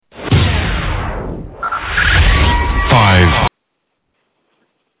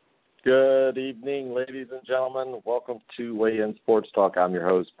ladies and gentlemen. Welcome to Weigh In Sports Talk. I'm your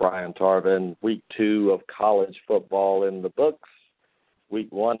host, Brian Tarvin. Week 2 of college football in the books.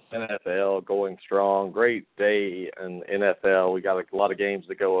 Week 1 NFL going strong. Great day in NFL. We got a lot of games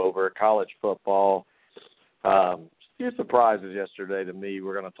to go over. College football. A few surprises yesterday to me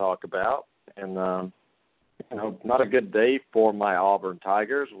we're going to talk about. And, not a good day for my Auburn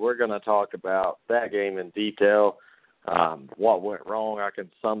Tigers. We're going to talk about that game in detail. What went wrong, I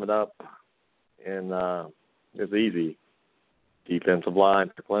can sum it up. And it's easy. Defensive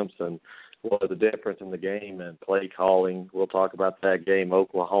line for Clemson. What was the difference in the game and play calling? We'll talk about that game,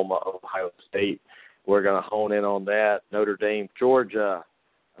 Oklahoma, Ohio State. We're going to hone in on that. Notre Dame, Georgia.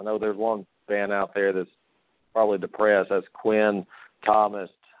 I know there's one fan out there that's probably depressed. That's Quinn Thomas.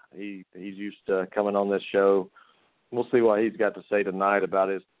 He's used to coming on this show. We'll see what he's got to say tonight about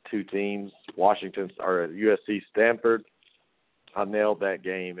his two teams, USC Stanford. I nailed that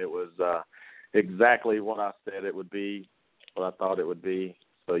game. It was exactly what I said it would be, what I thought it would be.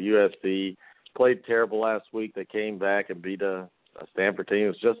 So USC played terrible last week. They came back and beat a Stanford team.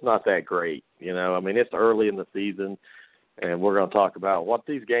 It's just not that great. It's early in the season, and we're going to talk about what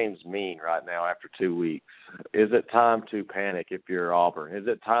these games mean right now after 2 weeks. Is it time to panic if you're Auburn? Is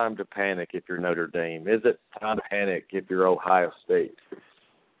it time to panic if you're Notre Dame? Is it time to panic if you're Ohio State?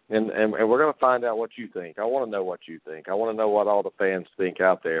 And we're going to find out what you think. I want to know what you think. I want to know what all the fans think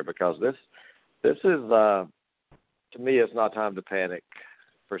out there, because this is, to me, it's not time to panic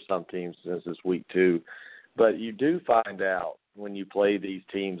for some teams since it's week 2. But you do find out when you play these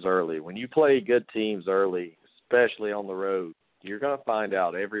teams early. When you play good teams early, especially on the road, you're going to find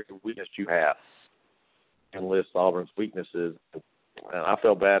out every weakness you have and list Auburn's weaknesses. And I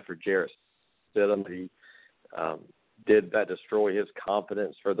feel bad for Jarrett Stidham. He did that destroy his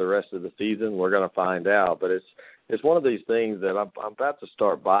confidence for the rest of the season? We're going to find out. But it's one of these things that I'm about to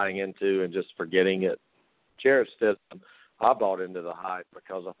start buying into and just forgetting it. Jarrett Stidham, I bought into the hype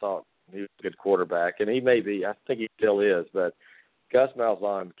because I thought he was a good quarterback, and he may be. I think he still is. But Gus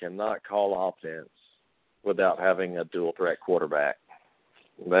Malzahn cannot call offense without having a dual-threat quarterback.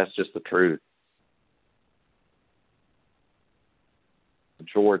 That's just the truth.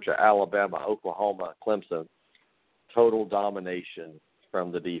 Georgia, Alabama, Oklahoma, Clemson, total domination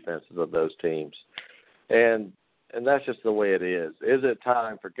from the defenses of those teams. And that's just the way it is. Is it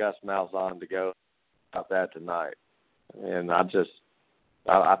time for Gus Malzahn to go about that tonight? And I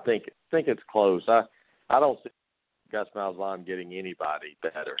think it's close. I don't see Gus Malzahn getting anybody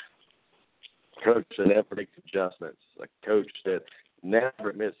better. A coach that never makes adjustments, a coach that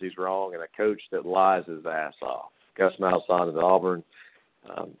never admits he's wrong, and a coach that lies his ass off. Gus Malzahn at Auburn,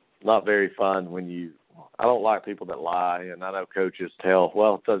 not very fun I don't like people that lie, and I know coaches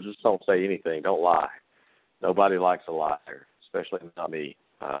just don't say anything. Don't lie. Nobody likes a liar, especially not me.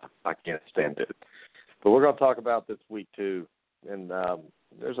 I can't stand it. But we're going to talk about this week 2, and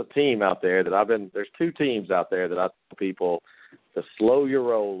there's a team out there there's 2 teams out there that I tell people to slow your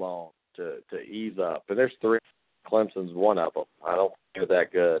roll on, to ease up. And there's 3. Clemson's one of them. I don't think they're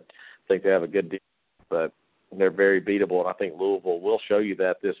that good. I think they have a good defense, but they're very beatable, and I think Louisville will show you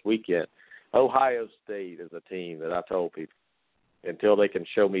that this weekend. Ohio State is a team that I told people until they can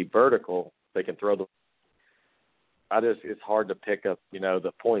show me vertical, they can throw the it's hard to pick up,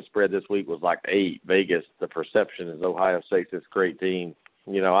 the point spread this week was like 8. Vegas, the perception is Ohio State's this great team.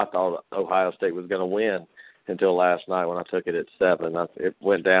 I thought Ohio State was going to win until last night when I took it at 7. It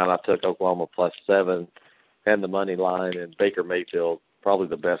went down. I took Oklahoma plus 7 and the money line, and Baker Mayfield, probably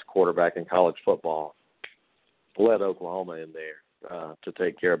the best quarterback in college football, led Oklahoma in there to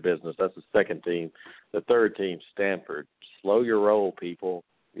take care of business. That's the second team. The third team, Stanford. Slow your roll, people.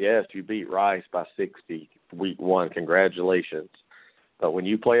 Yes, you beat Rice by 60 week 1. Congratulations. But when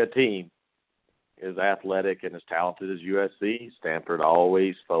you play a team as athletic and as talented as USC, Stanford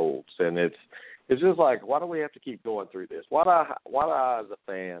always folds. And it's just like, why do we have to keep going through this? Why do I as a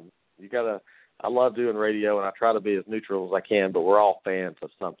fan, I love doing radio, and I try to be as neutral as I can, but we're all fans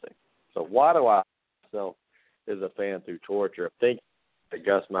of something. So why do I myself as a fan through torture think that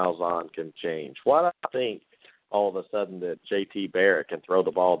Gus Malzahn can change? Why do I think all of a sudden that J.T. Barrett can throw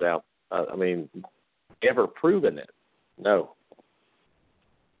the ball down? Ever proven it? No.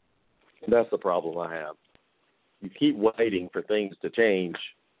 And that's the problem I have. You keep waiting for things to change,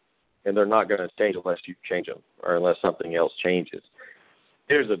 and they're not going to change unless you change them or unless something else changes.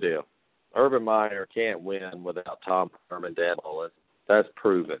 Here's the deal. Urban Meyer can't win without Tom Herman, Dan Mullen. That's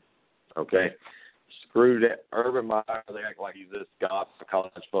proven, okay? Screw that. Urban Meyer, they act like he's this god for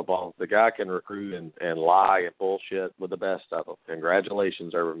college football. The guy can recruit and lie and bullshit with the best of them.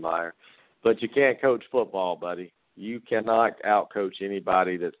 Congratulations, Urban Meyer. But you can't coach football, buddy. You cannot out-coach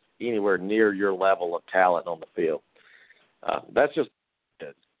anybody that's anywhere near your level of talent on the field. That's just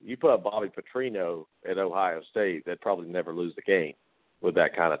it. You put Bobby Petrino at Ohio State, they'd probably never lose the game with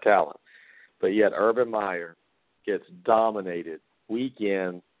that kind of talent. But yet Urban Meyer gets dominated week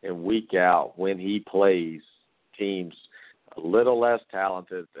in and week out when he plays teams a little less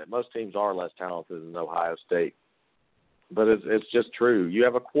talented. Most teams are less talented than Ohio State. But it's just true. You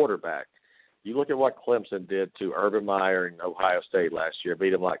have a quarterback. You look at what Clemson did to Urban Meyer and Ohio State last year, beat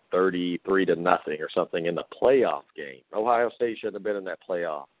them like 33-0 or something in the playoff game. Ohio State shouldn't have been in that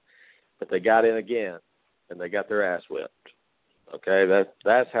playoff. But they got in again, and they got their ass whipped. Okay,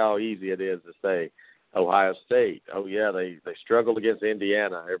 that's how easy it is to say Ohio State. Oh, yeah, they struggled against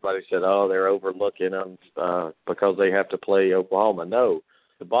Indiana. Everybody said, oh, they're overlooking them because they have to play Oklahoma. No,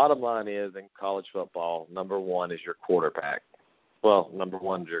 the bottom line is in college football, number one is your quarterback. Well, number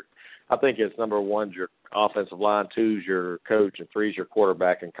one I think it's number one's your offensive line, two's your coach, and three's your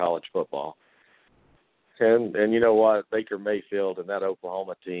quarterback in college football. And you know what? Baker Mayfield and that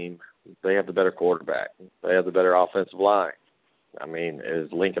Oklahoma team, they have the better quarterback. They have the better offensive line. I mean,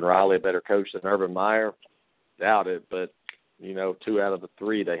 is Lincoln Riley a better coach than Urban Meyer? Doubt it, but, 2 out of the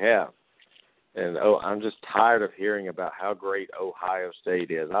 3 they have. And I'm just tired of hearing about how great Ohio State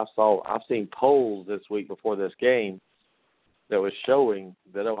is. I've seen polls this week before this game that was showing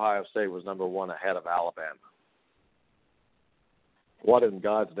that Ohio State was number 1 ahead of Alabama. What in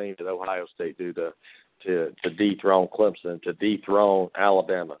God's name did Ohio State do to dethrone Clemson, to dethrone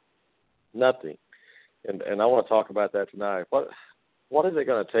Alabama? Nothing. And I want to talk about that tonight. What is it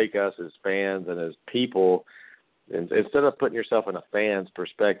going to take us as fans and as people, and instead of putting yourself in a fan's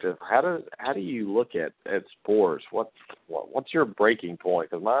perspective, how do you look at sports? What's your breaking point?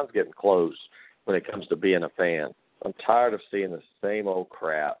 Because mine's getting close when it comes to being a fan. I'm tired of seeing the same old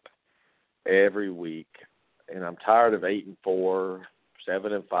crap every week, and I'm tired of 8-4,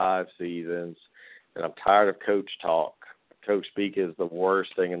 7-5 seasons, and I'm tired of coach talk. Coach speak is the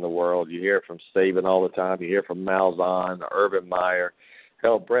worst thing in the world. You hear it from Saban all the time. You hear from Malzahn, Urban Meyer.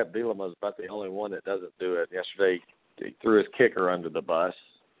 Hell, Brett Bielema is about the only one that doesn't do it. Yesterday, he threw his kicker under the bus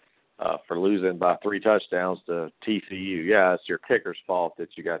for losing by 3 touchdowns to TCU. Yeah, it's your kicker's fault that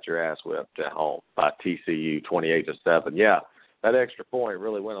you got your ass whipped at home by TCU 28-7. Yeah, that extra point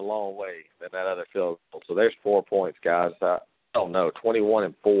really went a long way in that other field goal. So there's 4 points, guys. I don't know,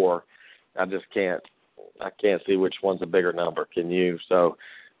 21-4. I can't see which one's a bigger number. Can you? So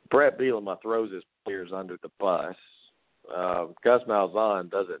Brett Bielema throws his players under the bus. Gus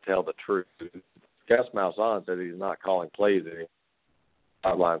Malzahn doesn't tell the truth. Gus Malzahn said he's not calling plays anymore.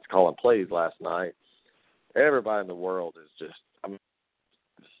 Sidelines calling plays last night. Everybody in the world is just the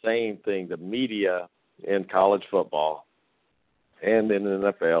same thing. The media in college football and in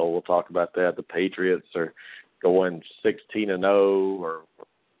the NFL, we'll talk about that. The Patriots are going 16-0 or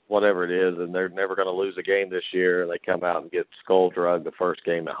whatever it is, and they're never going to lose a game this year, and they come out and get skull-drugged the first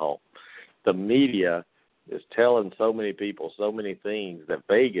game at home. The media is telling so many people so many things that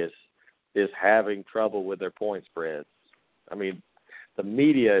Vegas is having trouble with their point spreads. I mean, the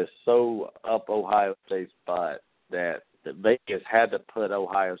media is so up Ohio State's butt that Vegas had to put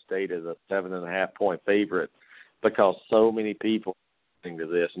Ohio State as a 7.5-point favorite because so many people are listening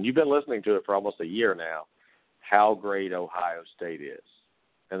to this. And you've been listening to it for almost a year now, how great Ohio State is.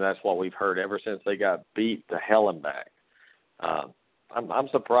 And that's what we've heard ever since they got beat to hell and back. I'm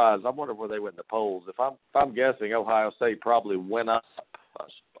surprised. I wonder where they went in the polls. If I'm guessing, Ohio State probably went up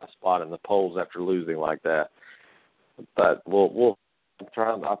a spot in the polls after losing like that. But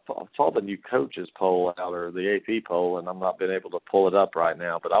I saw the new coaches poll out, or the AP poll, and I'm not been able to pull it up right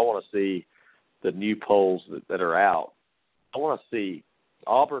now. But I want to see the new polls that are out. I want to see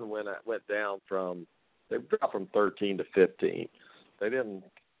Auburn went down they dropped from 13 to 15. They didn't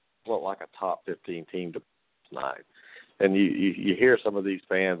look like a top 15 team tonight. And you hear some of these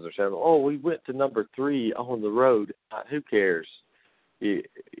fans are saying, "Oh, we went to number 3 on the road." Who cares? You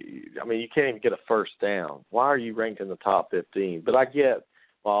can't even get a first down. Why are you ranked in the top 15? But I get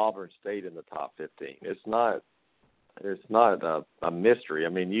why Auburn stayed in the top 15. It's not a mystery. I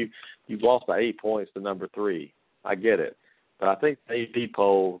mean, you've lost by 8 points to number 3. I get it. But I think the AP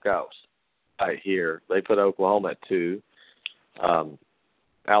poll got right here. They put Oklahoma at 2.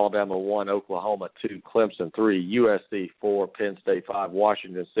 Alabama 1, Oklahoma 2, Clemson 3, USC 4, Penn State 5,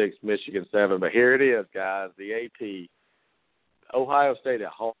 Washington 6, Michigan 7. But here it is, guys, the AP. Ohio State at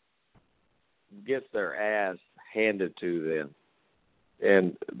home gets their ass handed to them,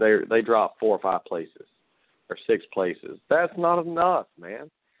 and they drop 4 or 5 places or 6 places. That's not enough,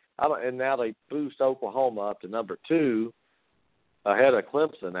 man. And now they boost Oklahoma up to number 2 ahead of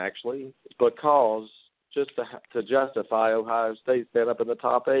Clemson, actually, because just to justify Ohio State staying up in the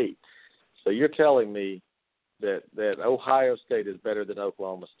top 8. So you're telling me that Ohio State is better than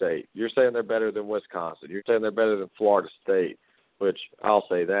Oklahoma State. You're saying they're better than Wisconsin. You're saying they're better than Florida State, which I'll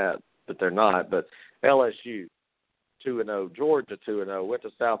say that, but they're not. But LSU, 2-0, Georgia 2-0, went to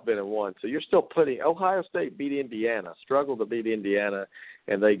South Bend and won. So you're still putting Ohio State beat Indiana, struggled to beat Indiana,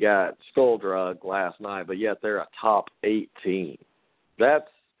 and they got skull drug last night, but yet they're a top 8 team. That's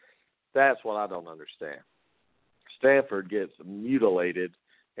what I don't understand. Stanford gets mutilated,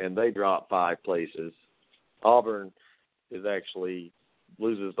 and they drop 5 places. Auburn is actually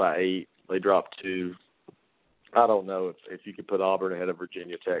loses by 8. They drop 2. I don't know if you could put Auburn ahead of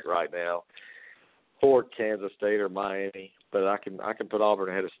Virginia Tech right now, or Kansas State or Miami, but I can put Auburn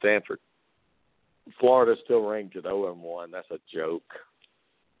ahead of Stanford. Florida's still ranked at 0-1. That's a joke.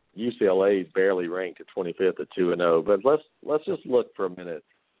 UCLA is barely ranked at 25th at 2-0. But let's just look for a minute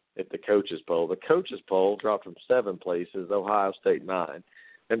at the coaches poll. The coaches poll dropped from 7 places, Ohio State 9.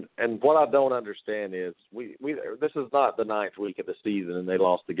 And what I don't understand is we this is not the 9th week of the season and they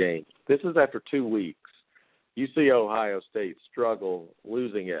lost the game. This is after 2 weeks. You see Ohio State struggle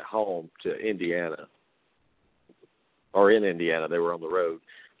losing at home to Indiana, or in Indiana. They were on the road.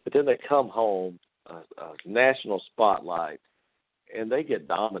 But then they come home, a national spotlight, and they get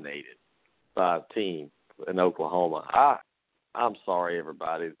dominated by a team in Oklahoma. I'm sorry,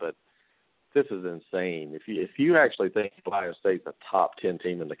 everybody, but this is insane. If you actually think Ohio State's a top 10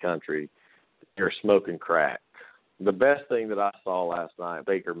 team in the country, you're smoking crack. The best thing that I saw last night,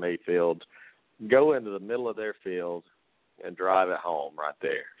 Baker Mayfield go into the middle of their field and drive it home right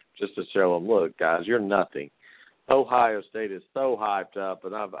there, just to show them, look, guys, you're nothing. Ohio State is so hyped up,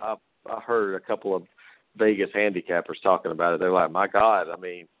 and I've heard a couple of Vegas handicappers talking about it. They're like, my God, I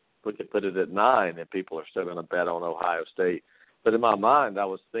mean, we could put it at 9 and people are still going to bet on Ohio State. But in my mind, I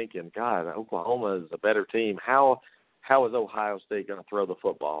was thinking, God, Oklahoma is a better team. How is Ohio State going to throw the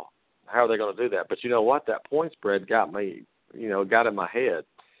football? How are they going to do that? But you know what? That point spread got me, got in my head.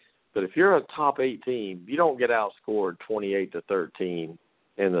 But if you're a top 8 team, you don't get outscored 28-13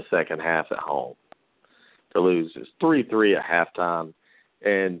 in the second half at home to lose. It's 3-3 at halftime.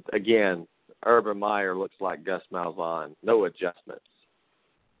 And, again, Urban Meyer looks like Gus Malzahn. No adjustments.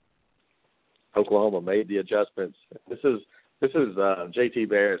 Oklahoma made the adjustments. This is J.T.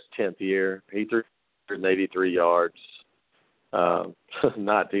 Barrett's 10th year. He threw 183 yards,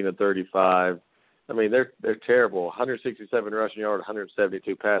 19 of 35. I mean, they're terrible. 167 rushing yards,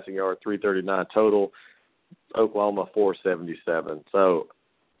 172 passing yards, 339 total. Oklahoma 477. So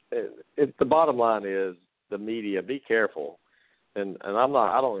the bottom line is the media. Be careful, and I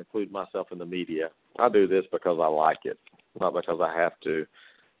don't include myself in the media. I do this because I like it, not because I have to.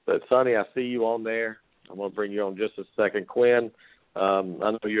 But Sonny, I see you on there. I'm going to bring you on just a second. Quinn, I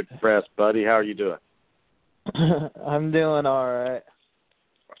know you're depressed, buddy. How are you doing? I'm doing all right.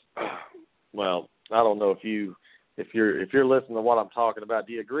 Well, I don't know if you're listening to what I'm talking about.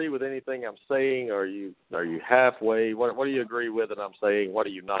 Do you agree with anything I'm saying? Or are you halfway? What do you agree with that I'm saying? What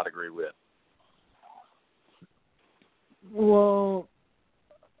do you not agree with? Well,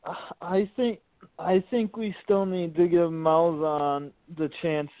 I think we still need to give Malzahn the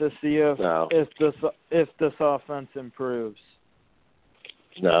chance to see if this offense improves.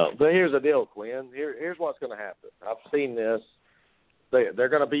 No, but here's the deal, Quinn. Here's what's going to happen. I've seen this. They're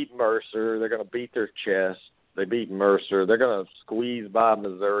going to beat Mercer. They're going to beat their chest. They beat Mercer. They're going to squeeze by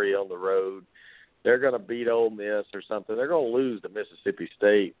Missouri on the road. They're going to beat Ole Miss or something. They're going to lose to Mississippi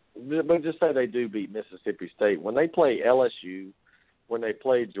State. But just say they do beat Mississippi State. When they play LSU, when they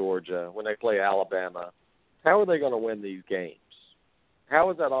play Georgia, when they play Alabama, how are they going to win these games? How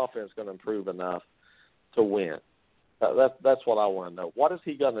is that offense going to improve enough to win? That's what I want to know. What is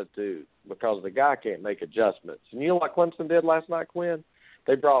he going to do? Because the guy can't make adjustments. And you know what Clemson did last night, Quinn?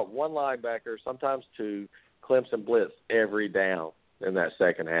 They brought one linebacker, sometimes two. Clemson blitzed every down in that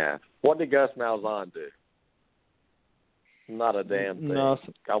second half. What did Gus Malzahn do? Not a damn thing. No.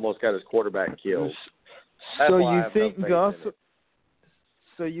 Almost got his quarterback killed. So you think Gus?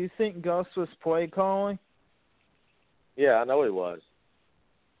 So you think Gus was play calling? Yeah, I know he was.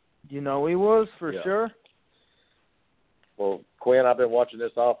 You know he was for sure. Well, Quinn, I've been watching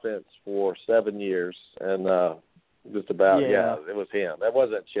this offense for 7 years, and just about it was him. That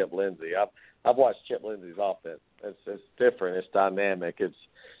wasn't Chip Lindsey. I've watched Chip Lindsey's offense. It's different. It's dynamic.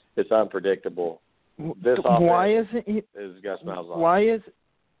 It's unpredictable. This offense is Gus Malzahn.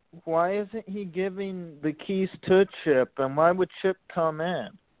 Why isn't he giving the keys to Chip, and why would Chip come in?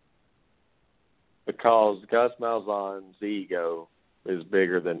 Because Gus Malzahn's ego is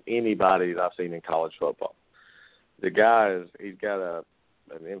bigger than anybody that I've seen in college football. The guy he's got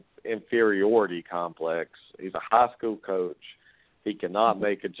an inferiority complex. He's a high school coach. He cannot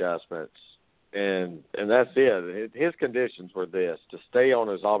make adjustments. And that's it. His conditions were this. To stay on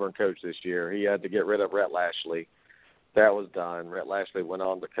as Auburn coach this year, he had to get rid of Rhett Lashley. That was done. Rhett Lashley went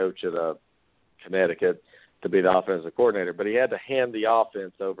on to coach at Connecticut to be the offensive coordinator. But he had to hand the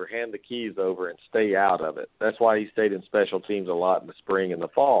offense over, hand the keys over, and stay out of it. That's why he stayed in special teams a lot in the spring and the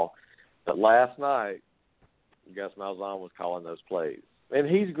fall. But last night, Gus Malzahn was calling those plays. And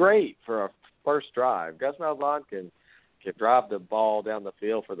he's great for a first drive. Gus Malzahn can drive the ball down the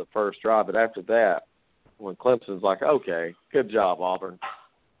field for the first drive, but after that, when Clemson's like, okay, good job, Auburn.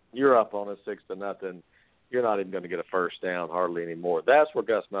 You're up on us 6-0. You're not even going to get a first down hardly anymore. That's where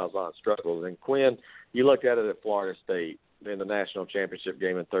Gus Malzahn struggles. And, Quinn, you looked at it at Florida State in the national championship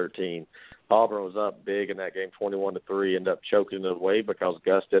game in 2013. Auburn was up big in that game, 21-3, ended up choking it away because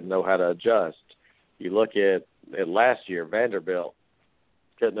Gus didn't know how to adjust. You look at last year, Vanderbilt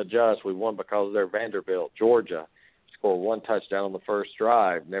couldn't adjust. We won because of their Vanderbilt. Georgia score one touchdown on the first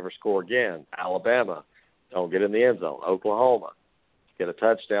drive, never score again. Alabama, don't get in the end zone. Oklahoma, get a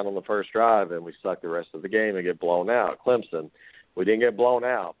touchdown on the first drive, and we suck the rest of the game and get blown out. Clemson, we didn't get blown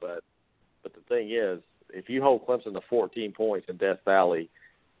out, but the thing is, if you hold Clemson to 14 points in Death Valley,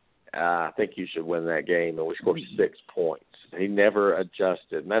 I think you should win that game, and we scored 6 points. He never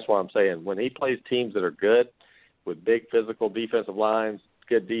adjusted, and that's why I'm saying when he plays teams that are good with big physical defensive lines,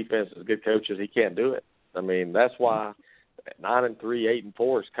 good defenses, good coaches, he can't do it. I mean, that's why 9-3,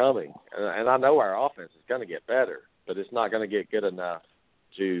 8-4 is coming. And I know our offense is going to get better, but it's not going to get good enough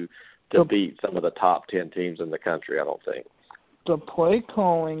to beat some of the top 10 teams in the country, I don't think. The play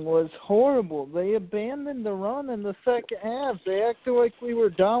calling was horrible. They abandoned the run in the second half. They acted like we were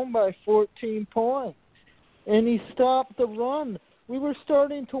down by 14 points. And he stopped the run. We were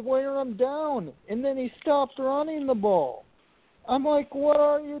starting to wear him down, and then he stopped running the ball. I'm like, what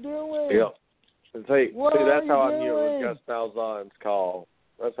are you doing? Yep. See, that's how I knew it was Gus Malzahn's call.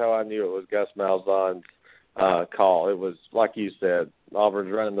 That's how I knew it was Gus Malzahn's call. It was, like you said,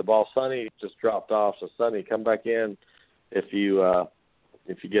 Auburn's running the ball. Sonny just dropped off, so Sonny, come back in if you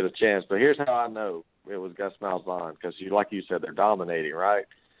get a chance. But here's how I know it was Gus Malzahn, because, like you said, they're dominating, right?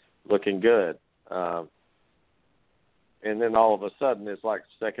 Looking good. And then all of a sudden it's like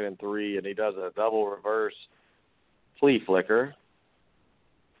 2nd and 3, and he does a double reverse flea flicker.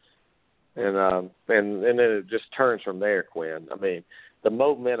 And then it just turns from there, Quinn. I mean, the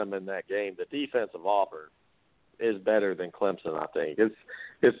momentum in that game, the defense of Auburn is better than Clemson, I think.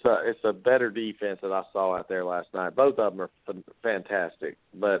 It's a better defense that I saw out there last night. Both of them are fantastic,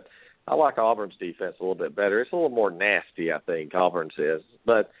 but I like Auburn's defense a little bit better. It's a little more nasty, I think, Auburn's is.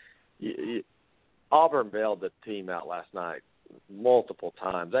 But Auburn bailed the team out last night multiple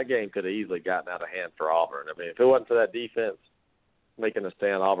times. That game could have easily gotten out of hand for Auburn. I mean, if it wasn't for that defense making a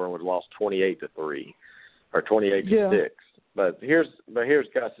stand, Auburn would have lost 28-3 or 28-6. But here's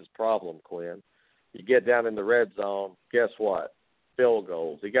Gus's problem, Quinn. You get down in the red zone, guess what? Field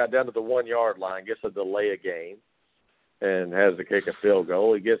goals. He got down to the 1-yard line, gets a delay a game, and has to kick a field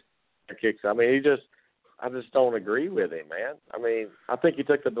goal. He gets a kick. I mean, I just don't agree with him, man. I mean, I think he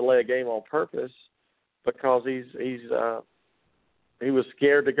took the delay a game on purpose because he was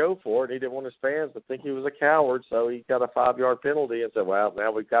scared to go for it. He didn't want his fans to think he was a coward, so he got a 5-yard penalty and said, well,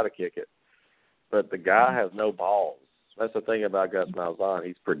 now we've got to kick it. But the guy has no balls. That's the thing about Gus Malzahn.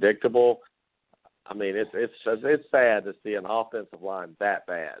 He's predictable. I mean, it's sad to see an offensive line that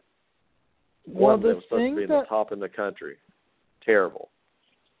bad. Well, One that was supposed to be in the top in the country. Terrible.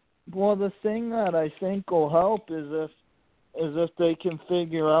 Well, the thing that I think will help is if they can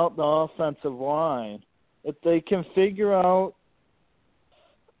figure out the offensive line. If they can figure out,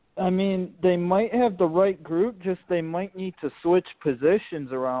 I mean, they might have the right group, just they might need to switch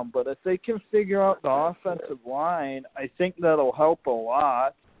positions around. But if they can figure out the offensive line, I think that'll help a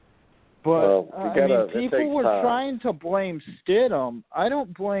lot. But, people were trying to blame Stidham. I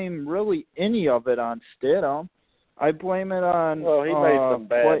don't blame really any of it on Stidham. I blame it on... Well, he made some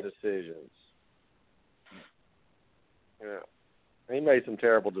bad decisions. Yeah. He made some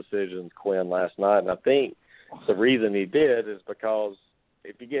terrible decisions, Quinn, last night. And I think the reason he did is because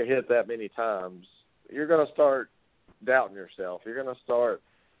if you get hit that many times, you're going to start doubting yourself. You're going to start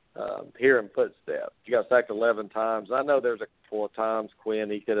hearing footsteps. You got sacked 11 times. I know there's a couple of times,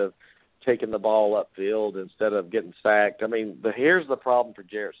 Quinn, he could have taken the ball upfield instead of getting sacked. I mean, here's the problem for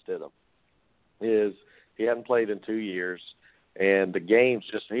Jarrett Stidham is he hadn't played in 2 years, and the game's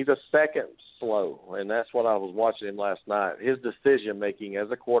he's a second slow, and that's what I was watching him last night. His decision-making as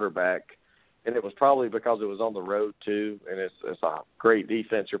a quarterback, and it was probably because it was on the road too, and it's a great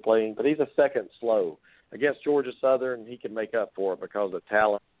defense you're playing, but he's a second slow. Against Georgia Southern, he can make up for it because of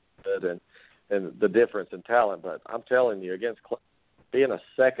talent and the difference in talent. But I'm telling you, against being a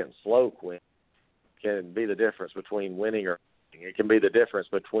second slow Quinn can be the difference between winning or losing. It can be the difference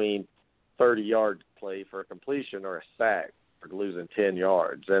between 30-yard play for a completion or a sack for losing 10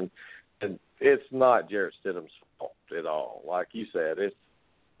 yards. And it's not Jarrett Stidham's fault at all. Like you said,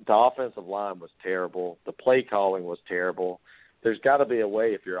 the offensive line was terrible. The play calling was terrible. There's got to be a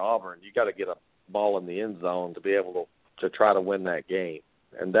way, if you're Auburn, you got to get a ball in the end zone to be able to try to win that game.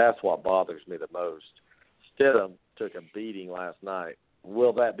 And that's what bothers me the most. Stidham took a beating last night.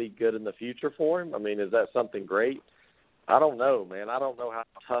 Will that be good in the future for him? I mean, is that something great? I don't know, man. I don't know how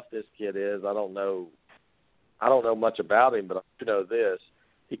tough this kid is. I don't know much about him, but I do know this.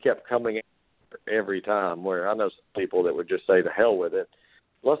 He kept coming every time, where I know some people that would just say to hell with it.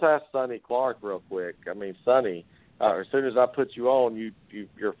 Let's ask Sonny Clark real quick. I mean, Sonny, as soon as I put you on,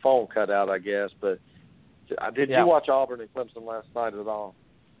 your phone cut out, I guess. But did you watch Auburn and Clemson last night at all?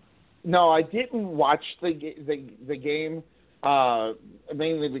 No, I didn't watch the game,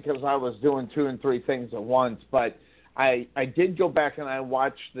 mainly because I was doing 2 and 3 things at once. But I did go back and I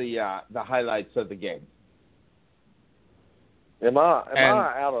watched the highlights of the game. Am I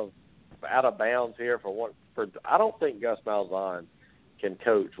out of bounds here for I don't think Gus Malzahn can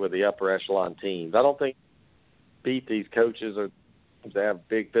coach with the upper echelon teams. I don't think beat these coaches or to have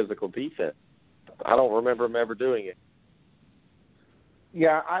big physical defense. I don't remember him ever doing it.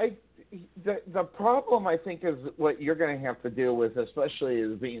 Yeah, the problem I think is what you're going to have to deal with, especially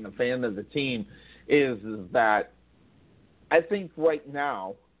as being a fan of the team, is that I think right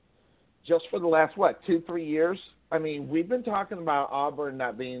now, just for the last 2-3 years, I mean, we've been talking about Auburn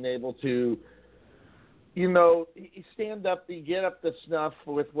not being able to, stand up, get up to snuff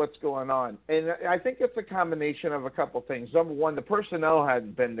with what's going on. And I think it's a combination of a couple things. Number one, the personnel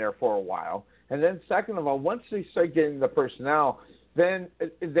hadn't been there for a while. And then second of all, once they start getting the personnel, then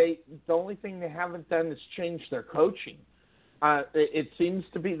the only thing they haven't done is change their coaching. It seems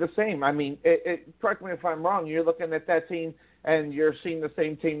to be the same. I mean, correct me if I'm wrong, you're looking at that team and you're seeing the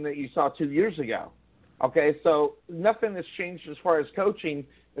same team that you saw 2 years ago. Okay, so nothing has changed as far as coaching.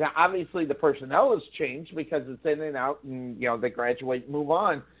 Now, obviously, the personnel has changed because it's in and out, and they graduate and move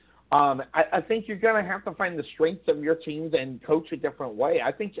on. I think you're going to have to find the strengths of your teams and coach a different way.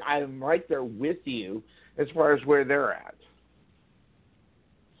 I think I'm right there with you as far as where they're at.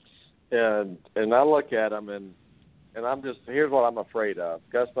 And I look at them, and here's what I'm afraid of.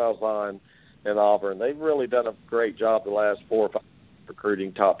 Gus Malzahn and Auburn, they've really done a great job the last 4 or 5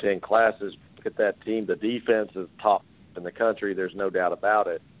 recruiting top 10 classes. Look at that team. The defense is top in the country. There's no doubt about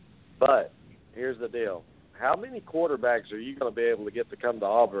it. But here's the deal. How many quarterbacks are you going to be able to get to come to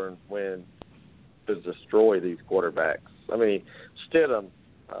Auburn when to destroy these quarterbacks? I mean, Stidham,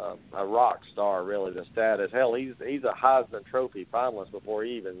 a rock star, really, the status. Hell, he's a Heisman Trophy finalist before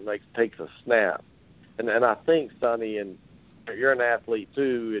he even takes a snap. And I think, Sonny, and you're an athlete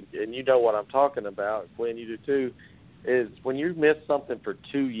too, and you know what I'm talking about, Quinn, you do too, is when you miss something for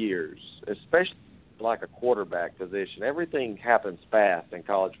 2 years, especially like a quarterback position, everything happens fast in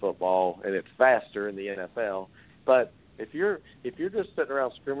college football, and it's faster in the NFL. But if you're just sitting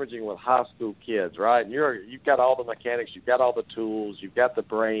around scrimmaging with high school kids, right, and you've got all the mechanics, you've got all the tools, you've got the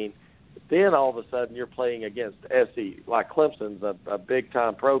brain, but then all of a sudden you're playing against SC, like Clemson's a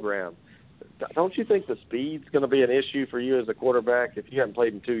big-time program. Don't you think the speed's going to be an issue for you as a quarterback if you haven't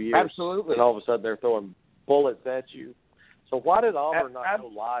played in 2 years? Absolutely. And all of a sudden they're throwing bullets at you. So why did Auburn not go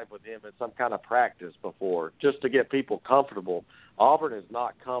live with him in some kind of practice before, just to get people comfortable? Auburn is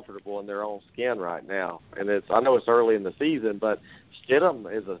not comfortable in their own skin right now. And I know it's early in the season, but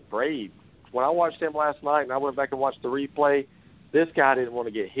Stidham is afraid. When I watched him last night and I went back and watched the replay, this guy didn't want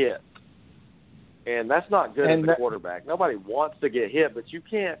to get hit. And that's not good as a quarterback. Nobody wants to get hit, but you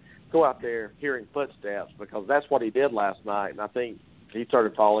can't go out there hearing footsteps, because that's what he did last night, and I think he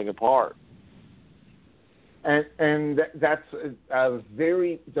started falling apart. And that's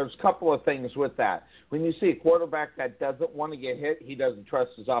there's a couple of things with that. When you see a quarterback that doesn't want to get hit, he doesn't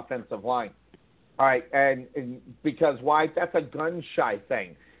trust his offensive line. All right, and because why? That's a gun-shy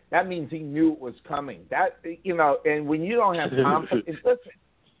thing. That means he knew it was coming. And when you don't have confidence, listen,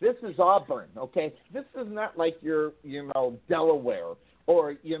 this is Auburn, okay? This is not like your, Delaware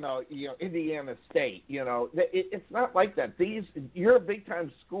or, Indiana State. It's not like that. You're a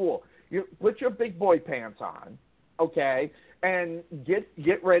big-time school. You put your big boy pants on, okay, and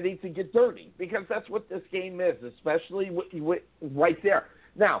get ready to get dirty, because that's what this game is, especially right there.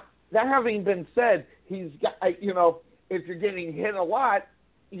 Now, that having been said, he's got, if you're getting hit a lot,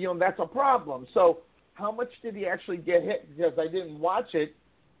 that's a problem. So how much did he actually get hit? Because I didn't watch it.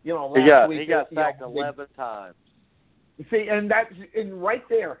 Last week he got sacked 11 times. See, and that's right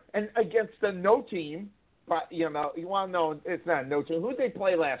there, and against a no team. But no, it's not a no team. Who did they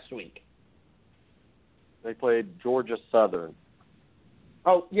play last week? They played Georgia Southern.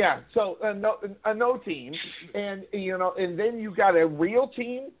 Oh yeah, so a no team, and and then you got a real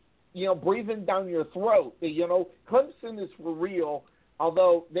team, breathing down your throat. Clemson is for real.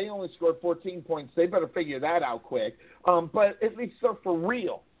 Although they only scored 14 points, they better figure that out quick. But at least they're for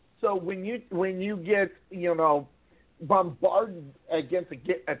real. So when you get bombarded against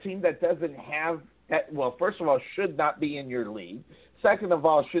a team that doesn't have that, well, first of all, should not be in your league. Second of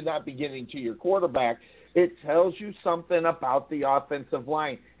all, should not be getting to your quarterback. It tells you something about the offensive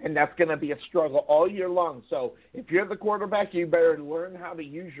line, and that's going to be a struggle all year long. So if you're the quarterback, you better learn how to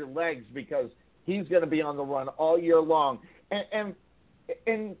use your legs because he's going to be on the run all year long. And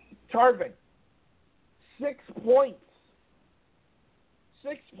Tarvin, 6 points.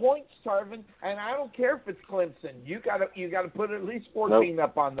 6 points, Tarvin, and I don't care if it's Clemson. You got to put at least 14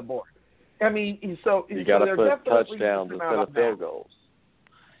 up on the board. I mean, so you got to put touchdowns instead of field goals.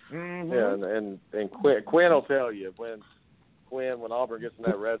 Mm-hmm. Yeah, and Quinn will tell you when Auburn gets in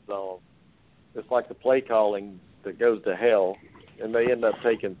that red zone, it's like the play calling that goes to hell, and they end up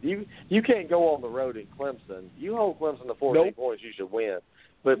taking you. You can't go on the road in Clemson. You hold Clemson to 14 points, you should win.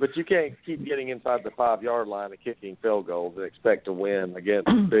 But you can't keep getting inside the 5-yard line and kicking field goals and expect to win against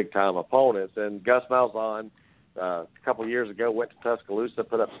big time opponents. And Gus Malzahn, a couple of years ago, went to Tuscaloosa,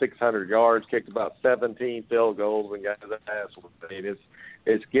 put up 600 yards, kicked about 17 field goals, and got his ass whooped.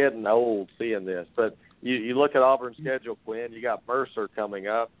 It's getting old seeing this. But you look at Auburn's schedule, Quinn. You got Mercer coming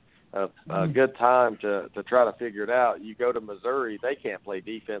up. A good time to try to figure it out. You go to Missouri, they can't play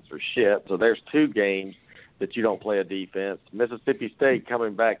defense for shit. So there's 2 games that you don't play a defense. Mississippi State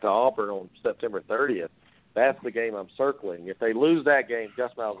coming back to Auburn on September 30th. That's the game I'm circling. If they lose that game,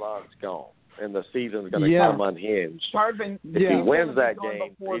 Gus Malzahn's gone, and the season's going to come unhinged. Tarvin, if he wins that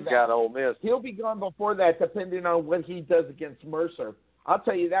game, he's got Ole Miss. He'll be gone before that, depending on what he does against Mercer. I'll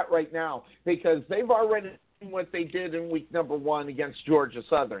tell you that right now, because they've already seen what they did in week number 1 against Georgia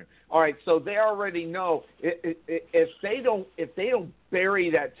Southern. All right, so they already know if they don't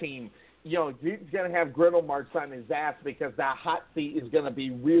bury that team, he's going to have griddle marks on his ass because that hot seat is going to be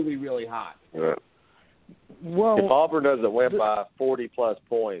really, really hot. Yeah. Well, if Auburn doesn't win by 40-plus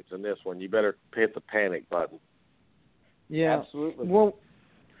points in this one, you better hit the panic button. Yeah, absolutely. Well,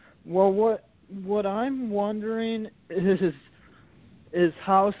 what I'm wondering is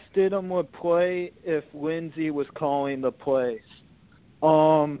how Stidham would play if Lindsey was calling the plays.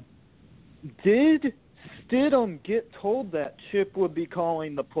 Did Stidham get told that Chip would be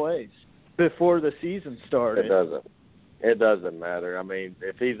calling the plays before the season started? It doesn't matter. I mean,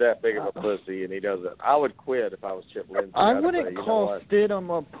 if he's that big of a pussy and he doesn't, I would quit if I was Chip Lindsey. I wouldn't call Stidham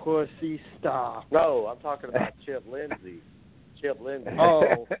a pussy. Stop. No, I'm talking about Chip Lindsey. Chip Lindsey.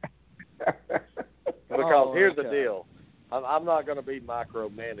 Oh. Because here's the deal. I'm not going to be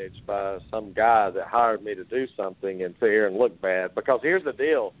micromanaged by some guy that hired me to do something and sit here and look bad. Because here's the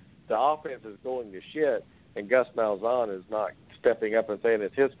deal. The offense is going to shit, and Gus Malzahn is not stepping up and saying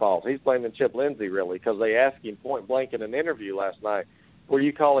it's his fault. He's blaming Chip Lindsey, really, because they asked him point blank in an interview last night, were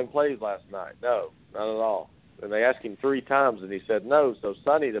you calling plays last night? No, not at all. And they asked him 3 times, and he said no. So,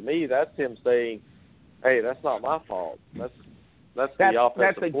 Sonny, to me, that's him saying, hey, that's not my fault. That's the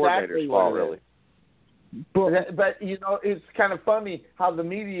offensive coordinator's fault, really. But it's kind of funny how the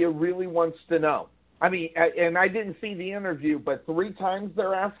media really wants to know. I mean, and I didn't see the interview, but 3 times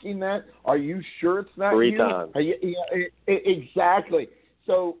they're asking that. Are you sure it's not 3 you? 3 times. Exactly.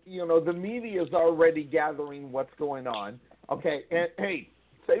 So, the media is already gathering what's going on. Okay, and hey,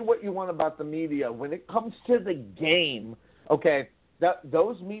 say what you want about the media. When it comes to the game, okay,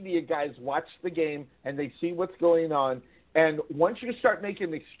 those media guys watch the game and they see what's going on. And once you start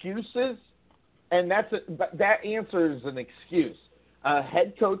making excuses, and that answer is an excuse. A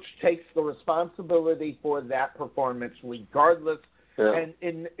head coach takes the responsibility for that performance regardless. Yeah.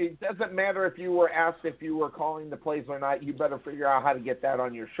 And it doesn't matter if you were asked if you were calling the plays or not. You better figure out how to get that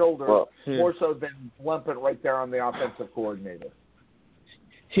on your shoulder, more so than lump it right there on the offensive coordinator.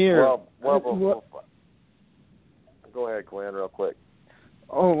 Here. Well, go ahead, Quinn, real quick.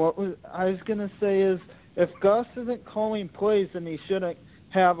 Oh, I was going to say is if Gus isn't calling plays, then he shouldn't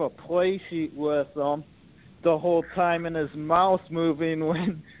have a play sheet with them the whole time and his mouth moving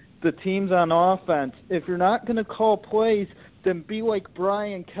when the team's on offense. If you're not going to call plays, then be like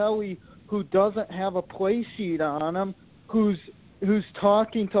Brian Kelly, who doesn't have a play sheet on him, who's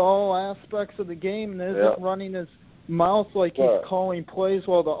talking to all aspects of the game and isn't running his mouth like he's calling plays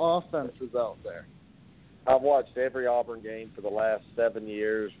while the offense is out there. I've watched every Auburn game for the last 7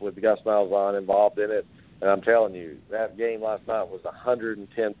 years with Gus Malzahn involved in it, and I'm telling you, that game last night was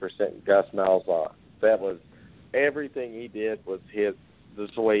 110% Gus Malzahn. That was everything he did was just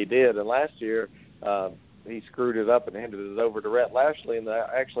the way he did. And last year, he screwed it up and handed it over to Rhett Lashley, and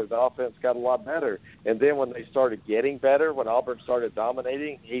actually the offense got a lot better. And then when they started getting better, when Auburn started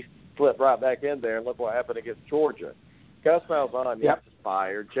dominating, he slipped right back in there, and look what happened against Georgia. Gus Malzahn needs to be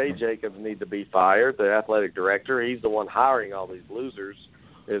fired. Jay Jacobs needs to be fired, the athletic director. He's the one hiring all these losers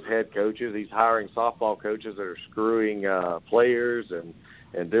as head coaches. He's hiring softball coaches that are screwing players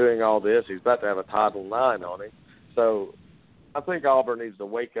and doing all this. He's about to have a Title IX on him. So I think Auburn needs to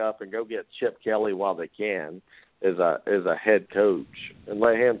wake up and go get Chip Kelly while they can as a head coach and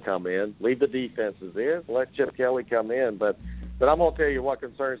let him come in. Leave the defenses in. Let Chip Kelly come in. But I'm going to tell you what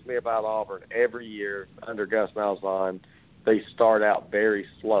concerns me about Auburn every year under Gus Malzahn. They start out very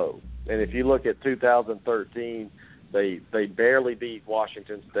slow. And if you look at 2013, they barely beat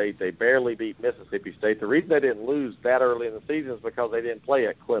Washington State. They barely beat Mississippi State. The reason they didn't lose that early in the season is because they didn't play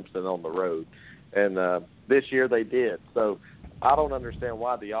at Clemson on the road. And this year they did. So I don't understand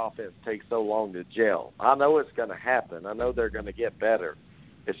why the offense takes so long to gel. I know it's going to happen. I know they're going to get better.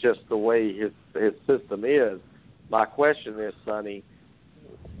 It's just the way his system is. My question is, Sonny,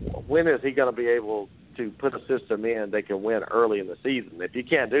 when is he going to be able to put a system in that can win early in the season? If you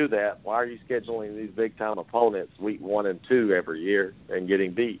can't do that, why are you scheduling these big-time opponents week 1 and 2 every year and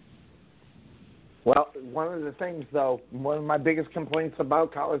getting beat? Well, one of the things, though, one of my biggest complaints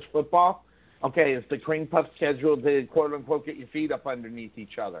about college football, is the cream puff schedule to quote-unquote get your feet up underneath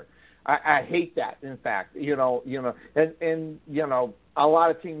each other. I hate that, in fact, and a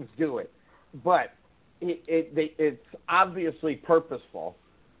lot of teams do it. But it's obviously purposeful,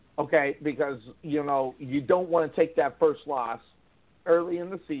 because, you don't want to take that first loss early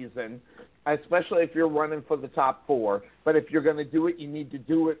in the season, especially if you're running for the top 4. But if you're going to do it, you need to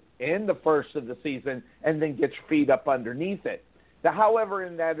do it in the first of the season and then get your feet up underneath it. The however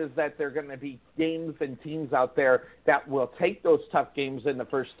in that is that there are going to be games and teams out there that will take those tough games in the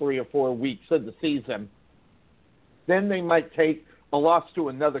first 3 or 4 weeks of the season. Then they might take a loss to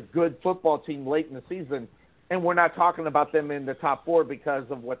another good football team late in the season, and we're not talking about them in the top 4 because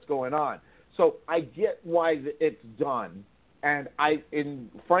of what's going on. So I get why it's done. And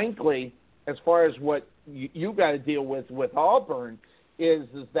frankly, as far as what you got to deal with Auburn is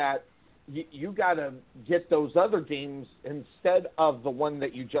that you got to get those other games instead of the one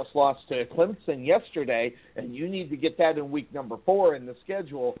that you just lost to Clemson yesterday, and you need to get that in week number 4 in the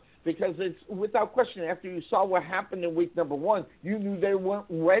schedule, because it's without question, after you saw what happened in week number 1, you knew they weren't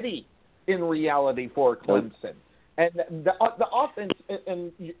ready in reality for Clemson. And the offense,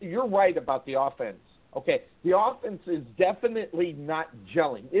 and you're right about the offense. The offense is definitely not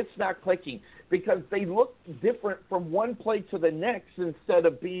gelling. It's not clicking because they look different from one play to the next instead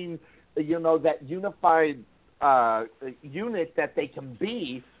of being that unified unit that they can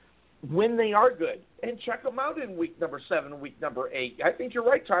be when they are good. And check them out in week number 7 and week number 8. I think you're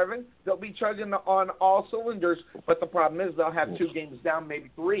right, Tarvin. They'll be chugging on all cylinders, but the problem is they'll have 2 games down, maybe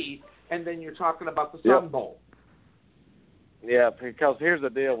 3, and then you're talking about the Sun Bowl. Yeah, because here's the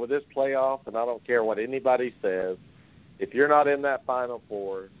deal with this playoff, and I don't care what anybody says, if you're not in that Final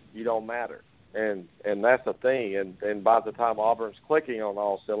Four, you don't matter. And that's the thing. And by the time Auburn's clicking on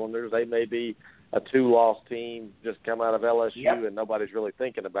all cylinders, they may be a 2-loss team just come out of LSU and nobody's really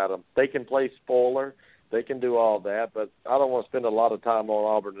thinking about them. They can play spoiler. They can do all that. But I don't want to spend a lot of time on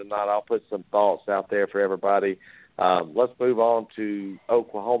Auburn tonight. I'll put some thoughts out there for everybody. Let's move on to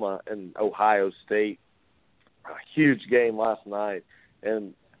Oklahoma and Ohio State. A huge game last night.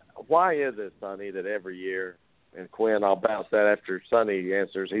 And why is it, Sonny, that every year – and Quinn, I'll bounce that after Sonny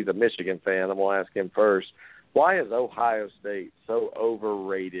answers. He's a Michigan fan. I'm going to ask him first. Why is Ohio State so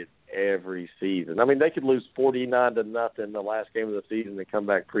overrated every season? I mean, they could lose 49-0 the last game of the season and come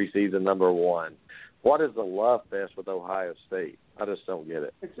back preseason number 1. What is the love fest with Ohio State? I just don't get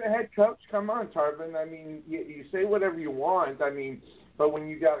it. It's a head coach. Come on, Tarvin. I mean, you say whatever you want. I mean, but when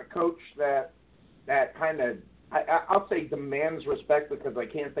you got a coach that kind of – I'll say demands respect because I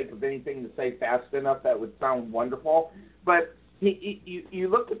can't think of anything to say fast enough that would sound wonderful. But you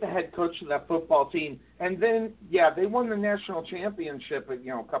look at the head coach of that football team, and then, they won the national championship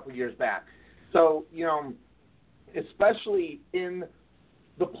a couple years back. So, especially in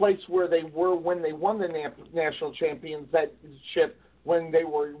the place where they were when they won the national championship, when they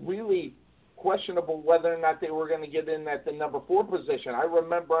were really questionable whether or not they were going to get in at the number 4 position. I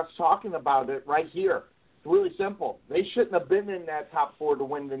remember us talking about it right here. It's really simple. They shouldn't have been in that top 4 to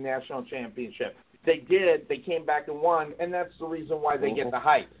win the national championship. They did. They came back and won, and that's the reason why they get the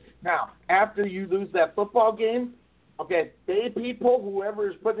hype. Now, after you lose that football game, okay, whoever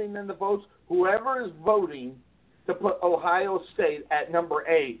is putting in the votes, whoever is voting to put Ohio State at number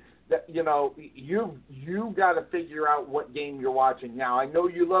 8, that you got to figure out what game you're watching. Now, I know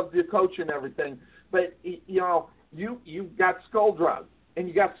you love the coach and everything, but you got skull drugged, and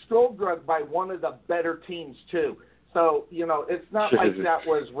you got skull drugged by one of the better teams too. So it's not like that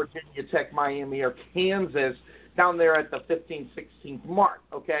was Virginia Tech, Miami, or Kansas down there at the 15th, 16th mark.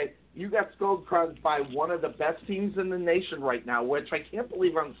 Okay, you got skull drugged by one of the best teams in the nation right now, which I can't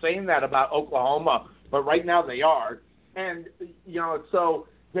believe I'm saying that about Oklahoma, but right now they are. And so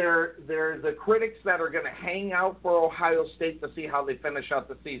There are the critics that are going to hang out for Ohio State to see how they finish out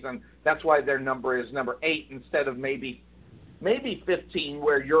the season. That's why their number is number 8 instead of maybe 15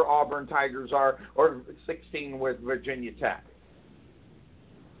 where your Auburn Tigers are, or 16 with Virginia Tech.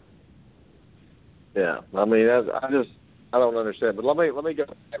 Yeah, I mean, I don't understand. But let me go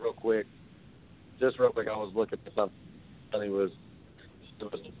back real quick. Just real quick, I was looking at something. And he was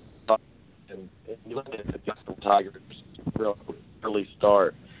and you look at the Tigers real early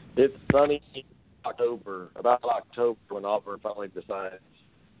start. It's sunny about October when Auburn finally decides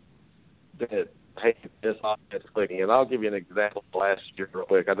that, hey, this offense is clicking. And I'll give you an example last year real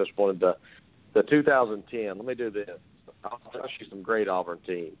quick. I just wanted the 2010. Let me do this. I'll show you some great Auburn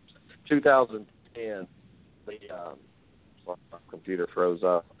teams. 2010, my computer froze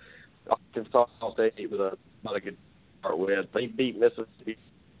up. Arkansas State was not a good start with. They beat Mississippi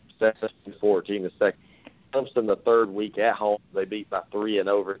 17-14 the second. Clemson the third week at home. They beat by 3 in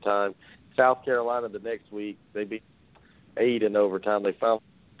overtime. South Carolina the next week, they beat 8 in overtime. They found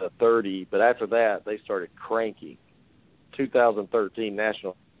the 30, but after that, they started cranking. 2013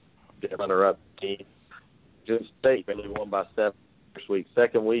 national runner-up team. Just State really won by 7 first week.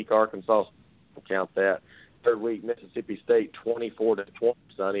 Second week, Arkansas, count that. Third week, Mississippi State 24-20,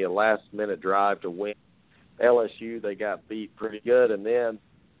 Sonny, a last-minute drive to win. LSU, they got beat pretty good, and then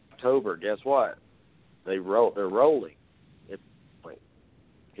October, guess what? They're rolling.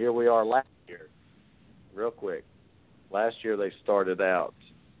 Here we are last year. Real quick. Last year they started out.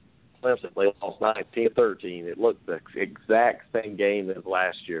 Clemson, they lost 19-13. It looked the exact same game as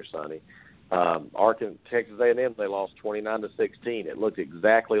last year, Sonny. Texas A&M, they lost 29-16. It looked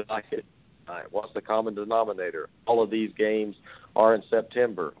exactly like it. What's the common denominator? All of these games are in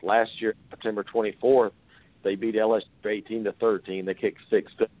September. Last year, September 24th, they beat LSU 18-13. They kicked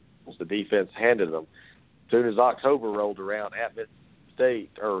 6 field goals. The defense handed them. As soon as October rolled around at Mississippi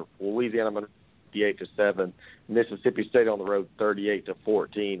State, or Louisiana, 58-7. Mississippi State on the road,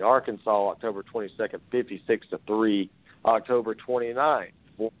 38-14. Arkansas, October 22nd, 56-3. October 29th,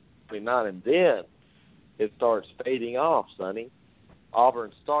 49, and then it starts fading off, Sonny.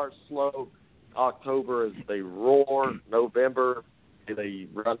 Auburn starts slow. October as they roar. November, they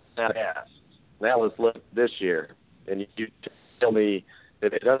run out of gas. Now let's look this year, and you tell me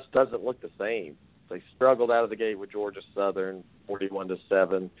that it just doesn't look the same. They struggled out of the gate with Georgia Southern,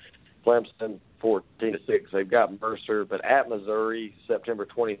 41-7. Clemson, 14-6. They've got Mercer, but at Missouri, September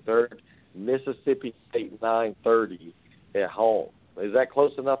 23rd. Mississippi State, 9:30 at home. Is that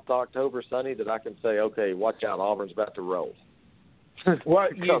close enough to October, Sonny, that I can say, okay, watch out, Auburn's about to roll? Well,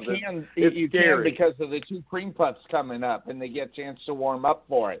 you can because of the 2 cream puffs coming up, and they get a chance to warm up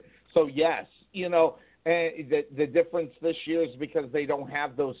for it. So, yes, the difference this year is because they don't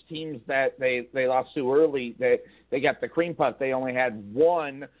have those teams that they lost to early. They got the cream puff. They only had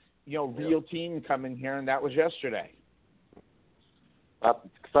one, real team coming here, and that was yesterday.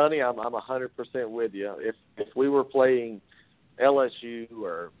 Sonny, I'm 100% with you. If we were playing LSU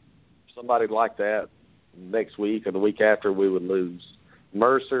or somebody like that next week or the week after, we would lose.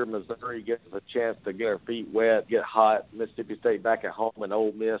 Mercer, Missouri gets a chance to get our feet wet, get hot. Mississippi State back at home and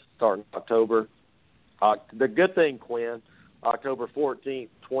Ole Miss starting October. The good thing, Quinn, October 14th,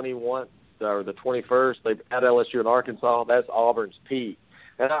 21, or the 21st, they've at LSU and Arkansas. That's Auburn's peak.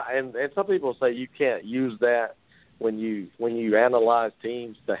 And some people say you can't use that when you analyze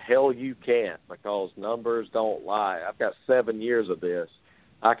teams. The hell you can't, because numbers don't lie. I've got 7 years of this.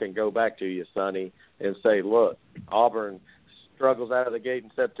 I can go back to you, Sonny, and say, look, Auburn struggles out of the gate in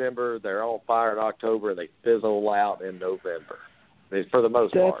September. They're on fire in October, and they fizzle out in November. For the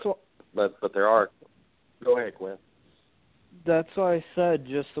most part. But there are. Go ahead, Quinn. That's why I said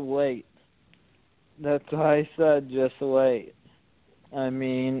just wait. I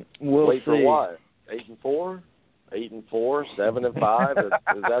mean, we'll wait see. Wait for what? 8-4, 8-4, 7-5. Is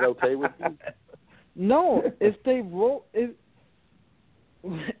that okay with you? No, if they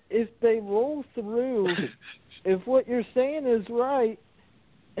roll through, if what you're saying is right,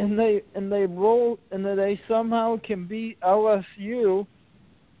 and they roll and they somehow can beat LSU,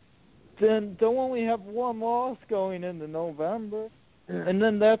 then they'll only have one loss going into November, Yeah. and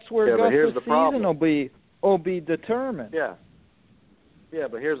then that's where here's the the season problem. will be determined. Yeah. Yeah,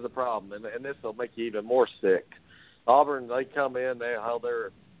 but here's the problem, and this will make you even more sick. Auburn, they come in,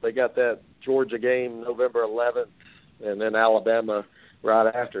 they got that Georgia game November 11th, and then Alabama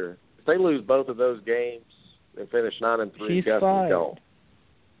right after. If they lose both of those games and finish 9-3, He's Gus is fired. gone.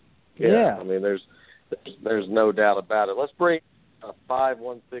 Yeah. I mean, there's no doubt about it. Let's bring a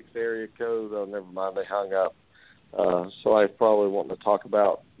 516 area code. Oh, never mind, they hung up. So I probably wanting to talk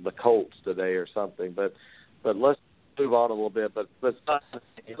about the Colts today or something, but let's move on a little bit. But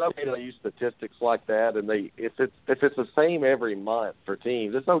it's okay to use statistics like that, and if it's the same every month for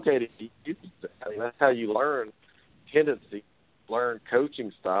teams, it's okay to use it. I mean, that's how you learn tendency, learn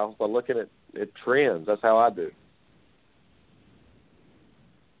coaching styles by looking at trends. That's how I do.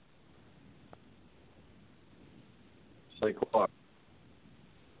 Say what?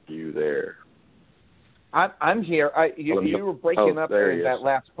 You there? I'm here. You were breaking up in that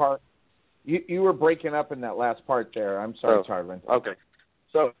last part. You were breaking up in that last part there. I'm sorry, Tarvin. Okay.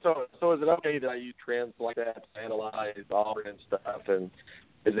 So is it okay that I use trends like that to analyze Auburn and stuff? And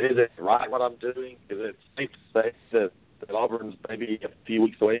is it right what I'm doing? Is it safe to say that Auburn's maybe a few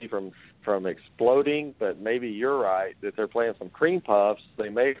weeks away from exploding? But maybe you're right that they're playing some cream puffs. They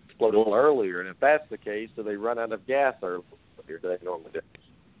may explode a little earlier. And if that's the case, do they run out of gas earlier than they normally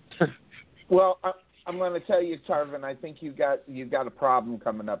do? Well, I'm going to tell you, Tarvin, I think you've got a problem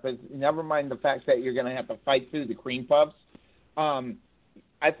coming up. Never mind the fact that you're going to have to fight through the cream puffs.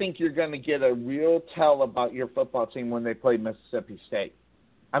 I think you're going to get a real tell about your football team when they play Mississippi State.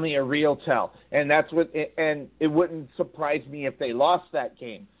 I mean, a real tell. And it wouldn't surprise me if they lost that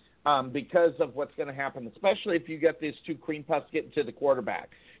game because of what's going to happen, especially if you get these two cream puffs getting to the quarterback.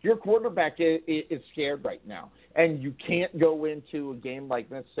 Your quarterback is scared right now, and you can't go into a game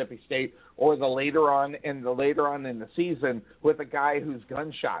like Mississippi State or the later on in the season with a guy who's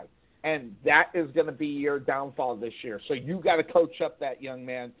gun shy, and that is going to be your downfall this year. So you got to coach up that young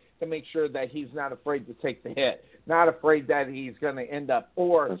man to make sure that he's not afraid to take the hit, not afraid that he's going to end up,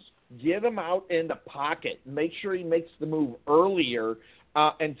 or get him out in the pocket, make sure he makes the move earlier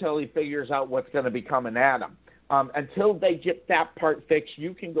until he figures out what's going to be coming at him. Until they get that part fixed,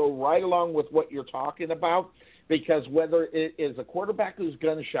 you can go right along with what you're talking about, because whether it is a quarterback who's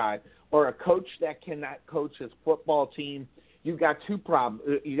gun-shy or a coach that cannot coach his football team, you've got two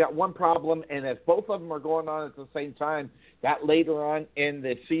problems. You got one problem, and if both of them are going on at the same time, that later on in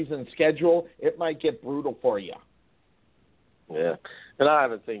the season schedule, it might get brutal for you. Yeah, and I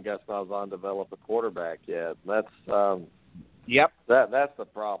haven't seen Gus Malzahn develop a quarterback yet. That's Yep. That's the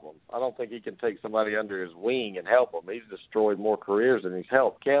problem. I don't think he can take somebody under his wing and help him. He's destroyed more careers than he's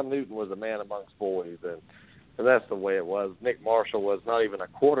helped. Cam Newton was a man amongst boys, and that's the way it was. Nick Marshall was not even a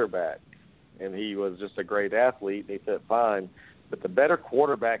quarterback, and he was just a great athlete, and he fit fine. But the better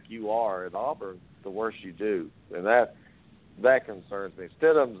quarterback you are at Auburn, the worse you do, and that concerns me.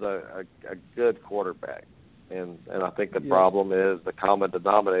 Stidham's a good quarterback, and I think the problem is the common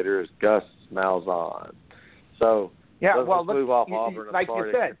denominator is Gus Malzahn. So. Yeah, let's move off Auburn. Like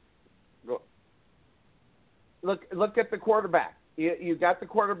you said, look at the quarterback. You got the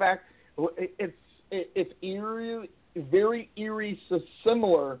quarterback. It's very eerie,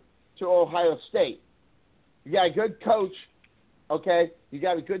 similar to Ohio State. You got a good coach, okay? You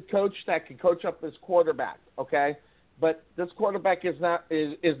got a good coach that can coach up this quarterback, okay? But this quarterback is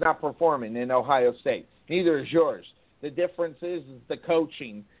not performing in Ohio State. Neither is yours. The difference is the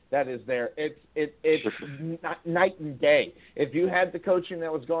coaching that is there. It's not night and day. If you had the coaching that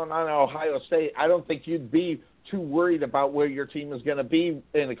was going on at Ohio State, I don't think you'd be too worried about where your team is going to be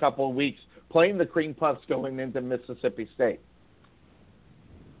in a couple of weeks playing the cream puffs going into Mississippi State.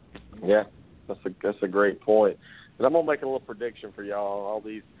 Yeah, that's a great point. And I'm going to make a little prediction for y'all. All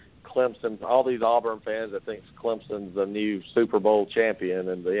these Auburn fans that think Clemson's the new Super Bowl champion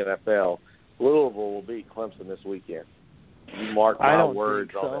in the NFL. Louisville will beat Clemson this weekend. You mark my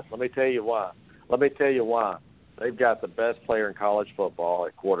words on it. Let me tell you why. They've got the best player in college football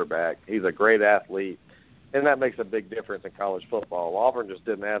at quarterback. He's a great athlete, and that makes a big difference in college football. Auburn just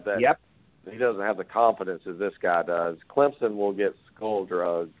didn't have that. Yep. He doesn't have the confidence as this guy does. Clemson will get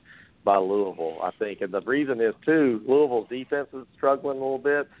skull-drugged by Louisville, I think. And the reason is, too, Louisville's defense is struggling a little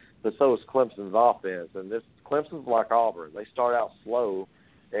bit, but so is Clemson's offense. And Clemson's like Auburn. They start out slow,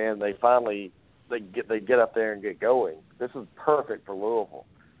 and they finally – They get up there and get going. This is perfect for Louisville.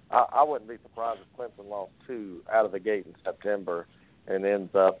 I wouldn't be surprised if Clemson lost 2 out of the gate in September and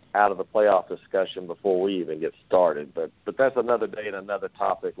ends up out of the playoff discussion before we even get started. But that's another day and another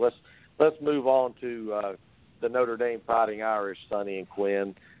topic. Let's move on to the Notre Dame Fighting Irish, Sonny and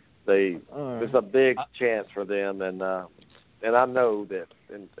Quinn. It's a big chance for them, and I know that,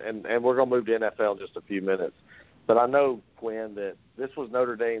 and we're going to move to NFL in just a few minutes, but I know, Quinn, that this was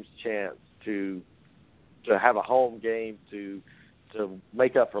Notre Dame's chance to have a home game to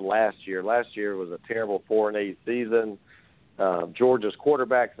make up for last year. Last year was a terrible 4-8 season. Georgia's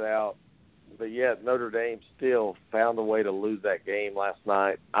quarterback's out, but yet Notre Dame still found a way to lose that game last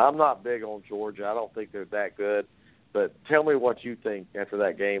night. I'm not big on Georgia. I don't think they're that good. But tell me what you think after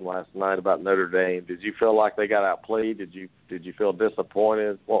that game last night about Notre Dame. Did you feel like they got outplayed? Did you feel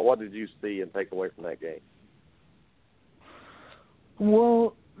disappointed? What did you see and take away from that game?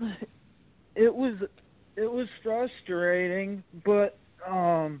 Well, it was frustrating, but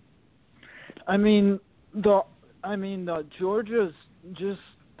Georgia's just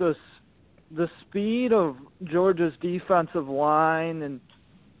the speed of Georgia's defensive line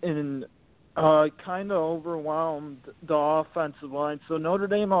and kind of overwhelmed the offensive line. So Notre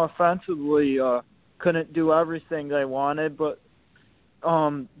Dame offensively couldn't do everything they wanted, but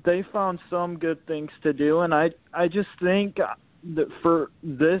they found some good things to do. And I just think that for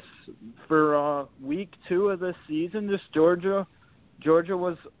week 2 of this season, just Georgia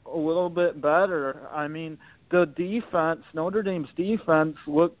was a little bit better. I mean, the defense, Notre Dame's defense,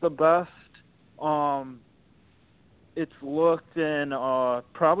 looked the best it's looked in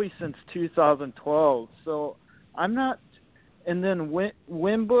probably since 2012. So I'm not. And then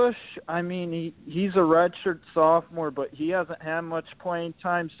Wimbush, I mean, he's a redshirt sophomore, but he hasn't had much playing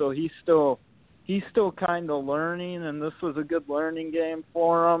time, so he's still kind of learning, and this was a good learning game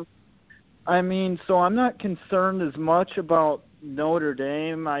for him. I mean, so I'm not concerned as much about Notre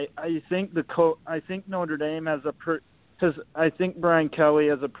Dame. I think Notre Dame I think Brian Kelly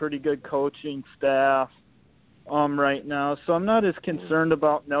has a pretty good coaching staff right now, so I'm not as concerned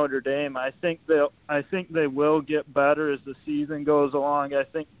about Notre Dame. I think they will get better as the season goes along. I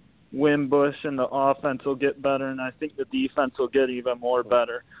think Wimbush and the offense will get better, and I think the defense will get even more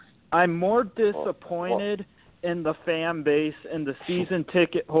better. I'm more disappointed in the fan base and the season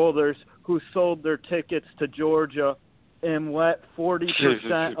ticket holders who sold their tickets to Georgia and let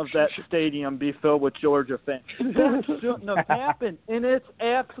 40% of that stadium be filled with Georgia fans. That shouldn't have happened, and it's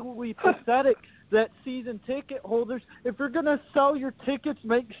absolutely pathetic that season ticket holders, if you're going to sell your tickets,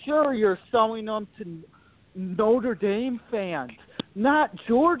 make sure you're selling them to Notre Dame fans, not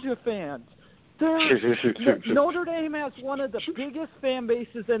Georgia fans. Notre Dame has one of the biggest fan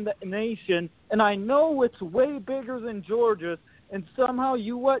bases in the nation, and I know it's way bigger than Georgia's, and somehow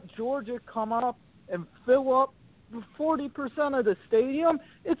you let Georgia come up and fill up 40% of the stadium.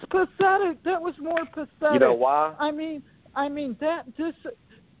 It's pathetic. That was more pathetic. You know why? I mean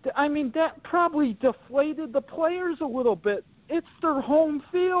that probably deflated the players a little bit. It's their home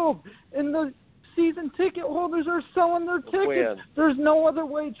field, and the season ticket holders are selling their tickets. Quinn. There's no other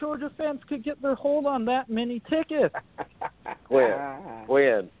way Georgia fans could get their hold on that many tickets.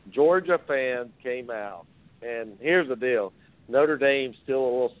 Quinn, Georgia fans came out, and here's the deal. Notre Dame's still a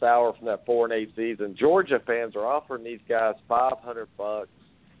little sour from that 4-8 season. Georgia fans are offering these guys $500,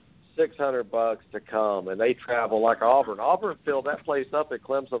 $600 to come, and they travel like Auburn. Auburn filled that place up at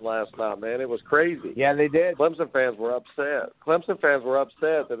Clemson last night, man. It was crazy. Yeah, they did. Clemson fans were upset.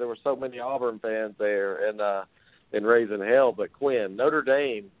 That there were so many Auburn fans there and raising hell. But Quinn, Notre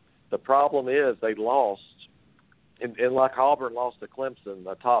Dame, the problem is they lost, and like Auburn lost to Clemson,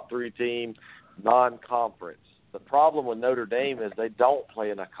 a top 3 team, non-conference. The problem with Notre Dame is they don't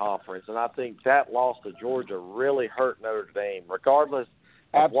play in a conference, and I think that loss to Georgia really hurt Notre Dame. Regardless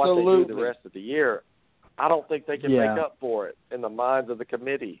of what they do the rest of the year, I don't think they can make up for it in the minds of the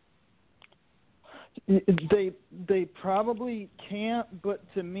committee. They probably can't, but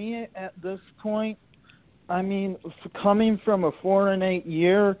to me at this point, I mean, coming from a 4-8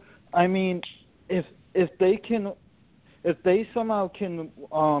 year, I mean, if they somehow can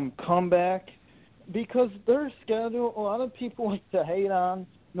come back. Because their schedule, a lot of people like to hate on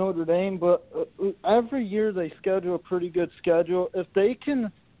Notre Dame, but every year they schedule a pretty good schedule. If they can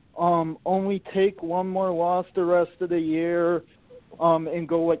only take one more loss the rest of the year and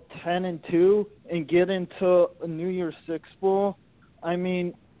go like 10-2 and get into a New Year's Six Bowl, I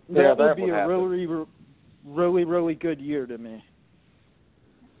mean, that would be a really, really good year to me.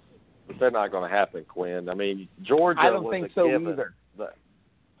 But they're not going to happen, Quinn. I mean, Georgia I don't think so either.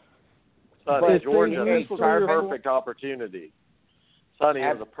 Sonny, Georgia, this was a perfect opportunity. Sonny,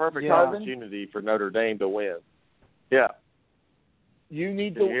 it was a perfect opportunity for Notre Dame to win. Yeah. You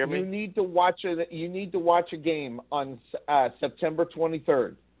need to watch a game on September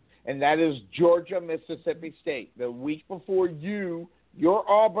 23rd, and that is Georgia Mississippi State. The week before your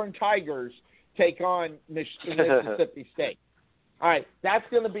Auburn Tigers take on Mississippi State. All right, that's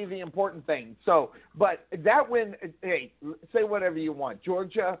going to be the important thing. So, but that win, hey, say whatever you want.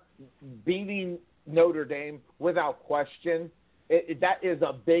 Georgia beating Notre Dame without question, that is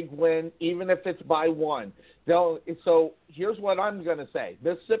a big win, even if it's by one. So here's what I'm going to say.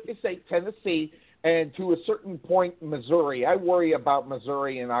 Mississippi State, Tennessee, and to a certain point, Missouri. I worry about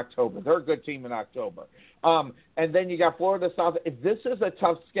Missouri in October. They're a good team in October. And then you got Florida South. If this is a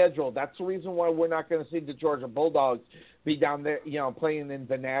tough schedule, that's the reason why we're not going to see the Georgia Bulldogs be down there, playing in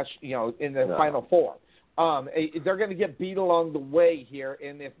the in the Final Four. They're going to get beat along the way here,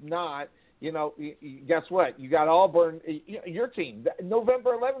 and if not, guess what? You got Auburn, your team.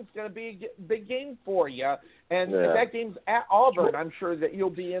 November 11th is going to be a big game for you, and if that game's at Auburn, I'm sure that you'll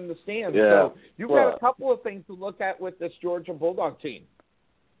be in the stands. Yeah. So you've got a couple of things to look at with this Georgia Bulldog team.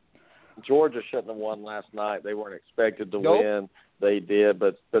 Georgia shouldn't have won last night. They weren't expected to win. They did,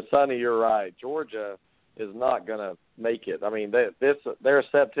 but Sonny, you're right. Georgia is not going to make it. I mean, they're a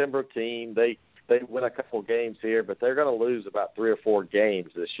September team. They win a couple games here, but they're going to lose about 3 or 4 games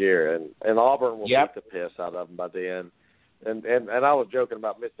this year, and Auburn will beat the piss out of them by the end. And I was joking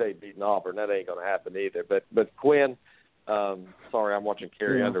about Mississippi beating Auburn. That ain't going to happen either. But Quinn, sorry, I'm watching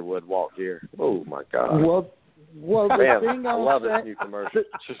Carrie Underwood walk here. Oh my God. Well, the Man, thing I love this new commercial.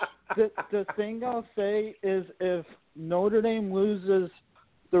 The thing I'll say is if Notre Dame loses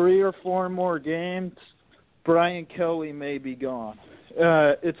 3 or 4 more games, Brian Kelly may be gone.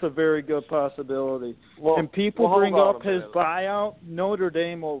 It's a very good possibility. Well, and people bring up his buyout. Notre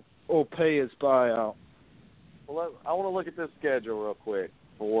Dame will pay his buyout. Well, I want to look at this schedule real quick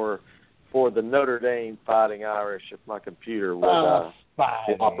for the Notre Dame Fighting Irish. If my computer would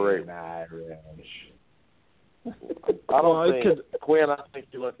operate. Irish. I don't think Quinn. I think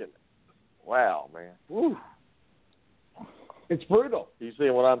you're looking. Wow, man. Woo. It's brutal. You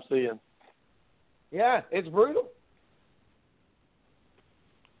seeing what I'm seeing? Yeah, it's brutal.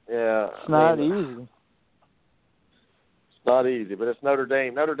 Yeah, it's not easy. It's not easy, but it's Notre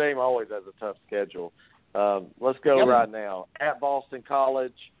Dame. Notre Dame always has a tough schedule. Let's go right now. At Boston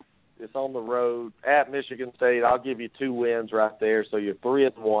College, it's on the road. At Michigan State, I'll give you 2 wins right there, so you're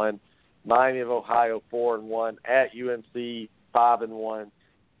 3-1. Miami of Ohio 4-1. At UNC 5-1.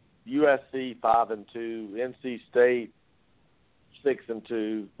 USC 5-2. NC State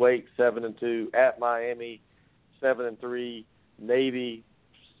 6-2. Wake 7-2. At Miami 7-3. Navy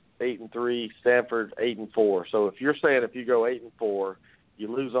 8-3, Stanford 8-4. So if you're saying if you go 8-4,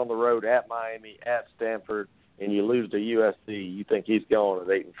 you lose on the road at Miami, at Stanford, and you lose to USC, you think he's going at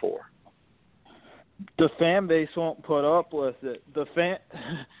 8-4? The fan base won't put up with it. The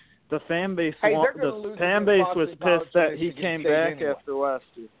fan base was pissed that he came back after last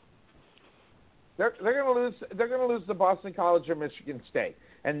year. They're going to lose to Boston College or Michigan State.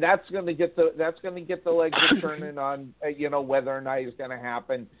 And that's going to get the legs turning on whether or not it's going to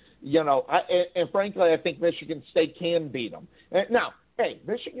happen. And frankly, I think Michigan State can beat them. Now, hey,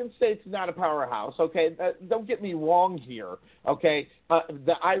 Michigan State's not a powerhouse. Okay, don't get me wrong here. Okay,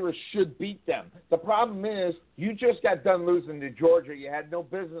 the Irish should beat them. The problem is you just got done losing to Georgia. You had no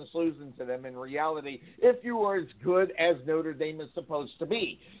business losing to them in reality if you were as good as Notre Dame is supposed to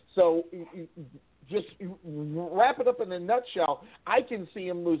be. So just wrap it up in a nutshell, I can see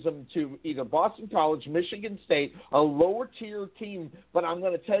him lose them to either Boston College, Michigan State, a lower-tier team, but I'm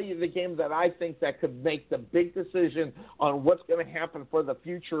going to tell you the game that I think that could make the big decision on what's going to happen for the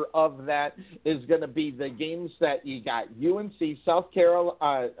future of that is going to be the games that you got UNC, South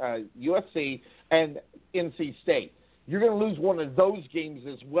Carolina, USC, and NC State. You're going to lose one of those games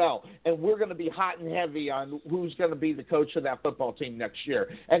as well, and we're going to be hot and heavy on who's going to be the coach of that football team next year.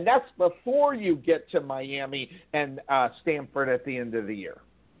 And that's before you get to Miami and Stanford at the end of the year.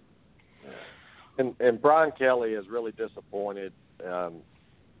 And Brian Kelly is really disappointed.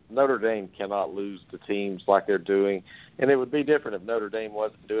 Notre Dame cannot lose to teams like they're doing, and it would be different if Notre Dame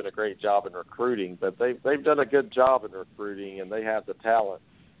wasn't doing a great job in recruiting, but they've done a good job in recruiting, and they have the talent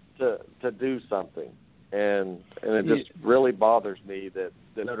to do something. And it just really bothers me that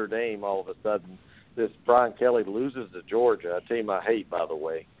Notre Dame, all of a sudden, this Brian Kelly loses to Georgia, a team I hate, by the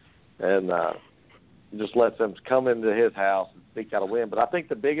way, and just lets them come into his house and seek out a win. But I think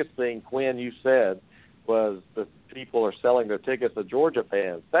the biggest thing, Quinn, you said, was the people are selling their tickets to Georgia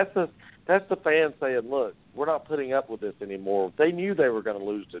fans. That's the fans saying, look, we're not putting up with this anymore. They knew they were going to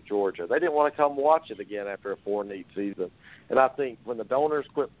lose to Georgia. They didn't want to come watch it again after a 4-8 season. And I think when the donors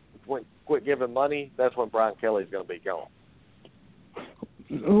quit giving money, that's when Brian Kelly's going to be gone.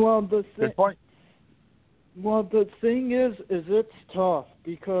 Well, good point. Well, the thing is it's tough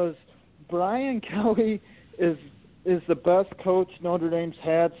because Brian Kelly is the best coach Notre Dame's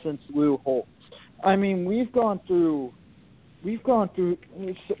had since Lou Holtz. I mean, we've gone through we've gone through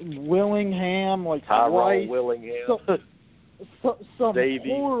Willingham, like Tyrone Rice, Willingham, some Davey.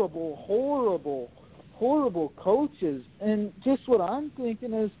 horrible coaches. And just what I'm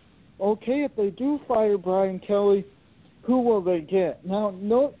thinking is, okay, if they do fire Brian Kelly, who will they get? Now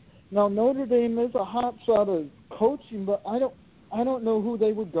Notre Dame is a hot shot of coaching, but I don't know who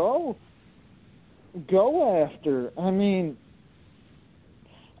they would go after.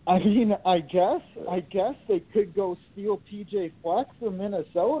 I guess they could go steal PJ Fleck from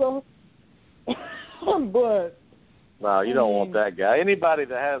Minnesota, but no, you don't want that guy. Anybody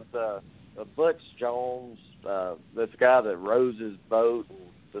that has the Butch Jones, this guy that rows his boat, and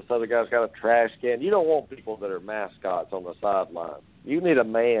this other guy's got a trash can. You don't want people that are mascots on the sideline. You need a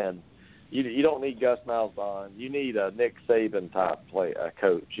man. You don't need Gus Malzahn. You need a Nick Saban type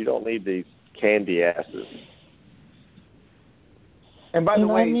coach. You don't need these candy asses. And by the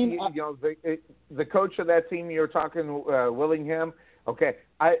way, the coach of that team you're talking, Willingham. Okay,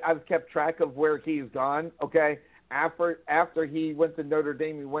 I've kept track of where he's gone. Okay, after he went to Notre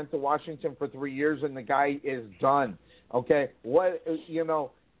Dame, he went to Washington for 3 years, and the guy is done. Okay,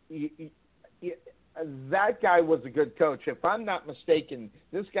 that guy was a good coach. If I'm not mistaken,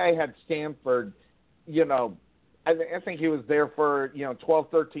 this guy had Stanford. I think he was there for 12,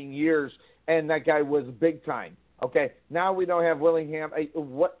 13 years, and that guy was big time. Okay, now we don't have Willingham.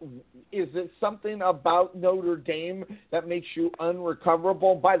 What is it? Something about Notre Dame that makes you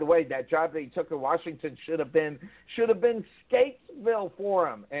unrecoverable? By the way, that job that he took in Washington should have been Statesville for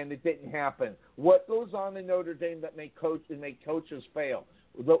him, and it didn't happen. What goes on in Notre Dame that make coaches fail?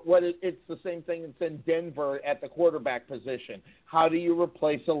 It's the same thing that's in Denver at the quarterback position. How do you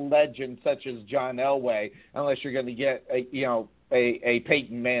replace a legend such as John Elway unless you're going to get a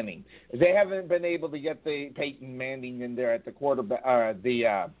Peyton Manning? They haven't been able to get the Peyton Manning in there at the quarterback,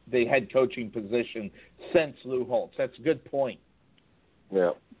 the head coaching position since Lou Holtz. That's a good point.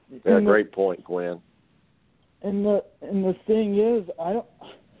 Yeah, great point, Glenn. And the thing is, I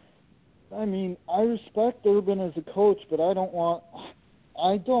respect Urban as a coach, but I don't want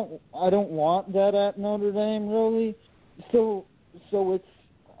that at Notre Dame, really. So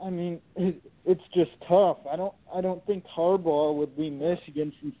it's just tough. I don't think Harbaugh would be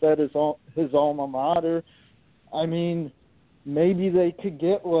Michigan since that is his alma mater. Maybe they could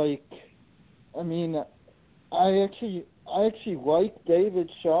get I actually like David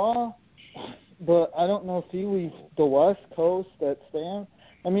Shaw, but I don't know if he leaves the West Coast at Stanford.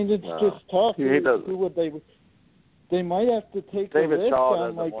 It's just tough. Who would they? They might have to take David a risk Shaw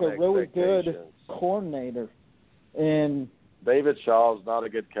on a really good coordinator. And David Shaw's not a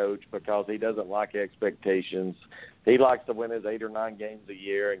good coach because he doesn't like expectations. He likes to win his 8 or 9 games a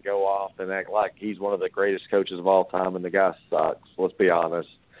year and go off and act like he's one of the greatest coaches of all time, and the guy sucks. Let's be honest.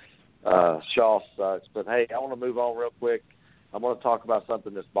 Shaw sucks. But, hey, I want to move on real quick. I'm going to talk about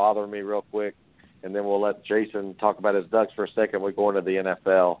something that's bothering me real quick, and then we'll let Jason talk about his Ducks for a second. We go into the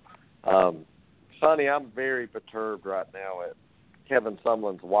NFL. Sonny, I'm very perturbed right now at Kevin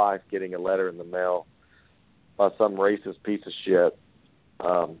Sumlin's wife getting a letter in the mail by some racist piece of shit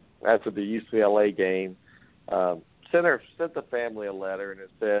after the UCLA game. Sent the family a letter, and it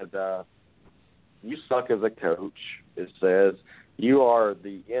said, you suck as a coach. It says, you are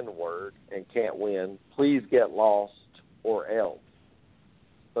the N-word and can't win. Please get lost or else.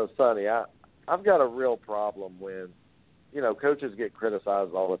 So, Sonny, I've got a real problem when coaches get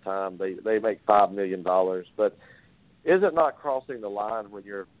criticized all the time. They make $5 million, but is it not crossing the line when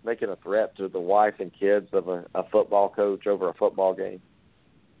you're making a threat to the wife and kids of a football coach over a football game?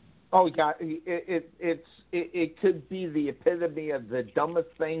 Oh, yeah, it could be the epitome of the dumbest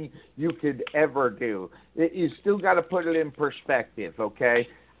thing you could ever do. You still got to put it in perspective, okay?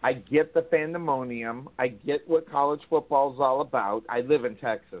 I get the pandemonium. I get what college football is all about. I live in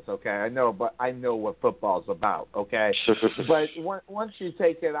Texas, okay? I know what football is about, okay? But once you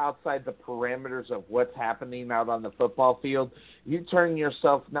take it outside the parameters of what's happening out on the football field, you turn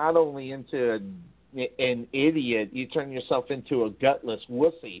yourself not only into an idiot, you turn yourself into a gutless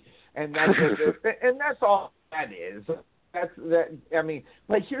wussy, and that's all that is. But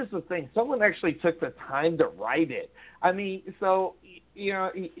here's the thing: someone actually took the time to write it. And mailed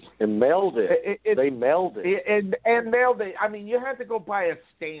it. They mailed it. And mailed it. You had to go buy a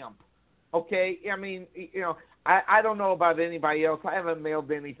stamp. Okay. I don't know about anybody else. I haven't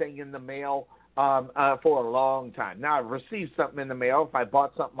mailed anything in the mail for a long time. Now, I've received something in the mail if I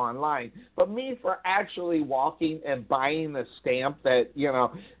bought something online, but me for actually walking and buying the stamp that,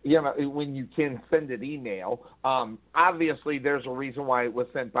 when you can send an email, obviously there's a reason why it was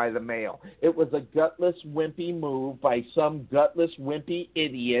sent by the mail. It was a gutless, wimpy move by some gutless, wimpy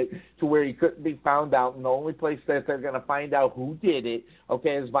idiot to where he couldn't be found out, and the only place that they're going to find out who did it,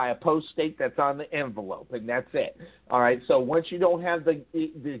 is by a post-state that's on the envelope, and that's it. All right, so once you don't have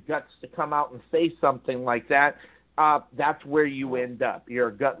the guts to come out and say something like that, that's where you end up. You're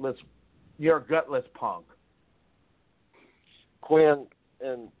a gutless punk. Quinn,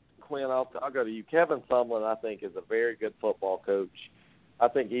 I'll go to you. Kevin Sumlin, I think, is a very good football coach. I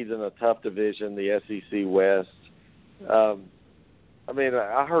think he's in a tough division, the SEC West.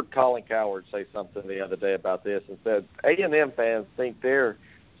 I heard Colin Cowherd say something the other day about this and said A&M fans think they're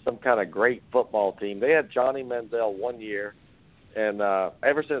some kind of great football team. They had Johnny Manziel 1 year, and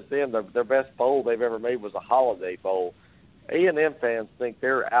ever since then, their best bowl they've ever made was a Holiday Bowl. A&M fans think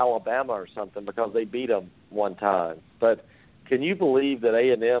they're Alabama or something because they beat them one time. But can you believe that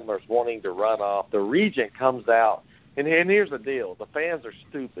A&M is wanting to run off? The Regent comes out, and here's the deal. The fans are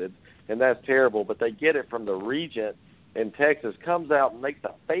stupid, and that's terrible, but they get it from the Regent in Texas, comes out and makes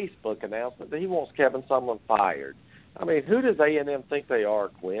a Facebook announcement that he wants Kevin Sumlin fired. I mean, who does A&M think they are,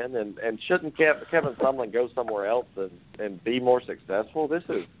 Quinn? And shouldn't Kevin Sumlin go somewhere else and be more successful? This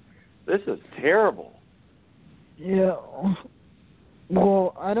is terrible. Yeah.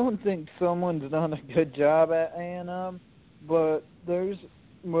 Well, I don't think someone's done a good job at A&M, but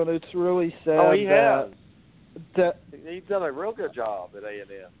it's really sad. Oh, he has. He's done a real good job at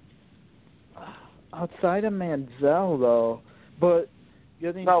A&M. Outside of Manziel, though, but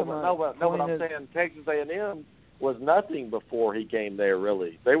getting what I'm saying, Texas A&M was nothing before he came there.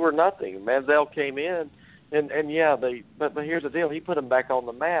 Really, they were nothing. Manziel came in, and but here's the deal: he put them back on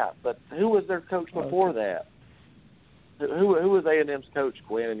the map. But who was their coach before that? Who was A&M's coach,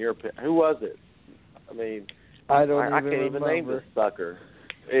 Quinn? In your opinion, who was it? I mean, I can't even name this sucker.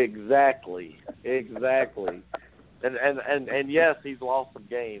 Exactly. And yes, he's lost some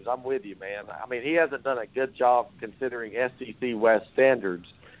games. I'm with you, man. I mean, he hasn't done a good job considering SEC West standards.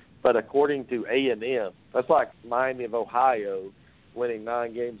 But according to A&M, that's like Miami of Ohio winning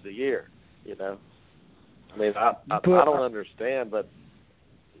 9 games a year. I mean, I don't understand, but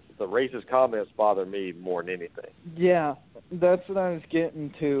the racist comments bother me more than anything. Yeah, that's what I was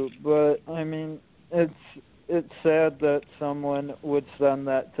getting to. But I mean, it's sad that someone would send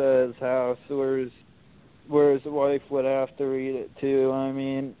that to his house, where his wife would have to read it too. I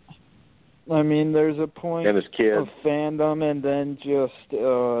mean, there's a point and his kid. of fandom and then just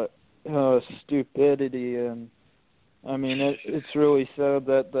stupidity, and I mean, it's really sad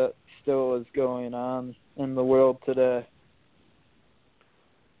that still is going on in the world today.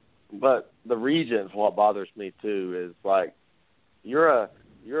 But the Regents, what bothers me too, is like you're a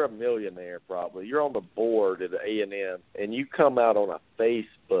millionaire probably. You're on the board at A&M, and you come out on a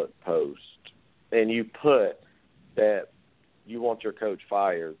Facebook post and you put that you want your coach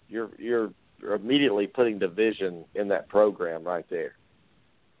fired. You're immediately putting division in that program right there.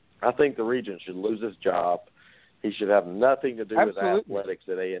 I think the Regent should lose his job. He should have nothing to do with athletics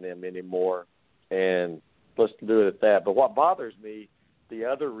at A&M anymore, and let's do it at that. But what bothers me, the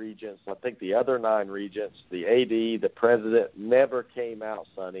other regents, I think the other 9 regents, the AD, the president, never came out,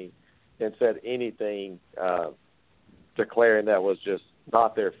 Sonny, and said anything declaring that was just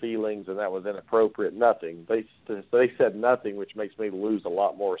not their feelings and that was inappropriate. Nothing. They said nothing, which makes me lose a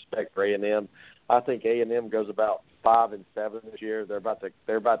lot more respect for A&M. I think A&M goes about 5-7 this year. They're about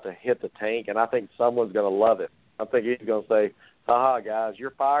to hit the tank, and I think someone's going to love it. I think he's going to say, "Ha guys,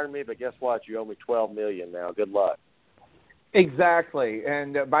 you're firing me, but guess what? You owe me $12 million now. Good luck." Exactly.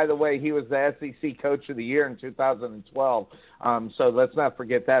 And by the way, he was the SEC Coach of the Year in 2012. So let's not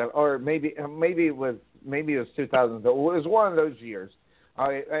forget that. Or maybe it was 2012. It was one of those years.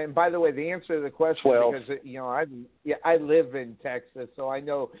 And by the way, the answer to the question, 12. because I live in Texas, so I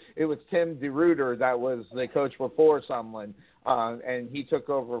know it was Tim DeRuyter that was the coach before Sumlin, and he took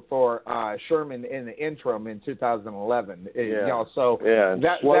over for Sherman in the interim in 2011. Yeah. And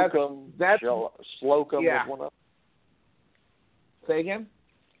Slocum. That's Slocum yeah. was one of them. Say again?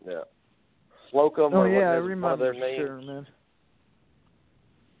 Yeah. Slocum. Oh, or yeah, I one of remember their names. Sherman.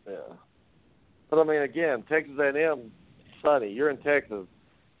 Yeah. But, I mean, again, Texas A&M, Sonny, you're in Texas.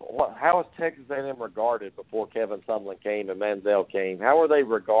 How is Texas A&M regarded before Kevin Sumlin came and Manziel came? How are they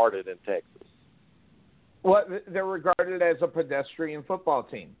regarded in Texas? Well, they're regarded as a pedestrian football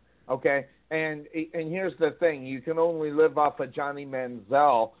team, okay? And here's the thing. You can only live off of Johnny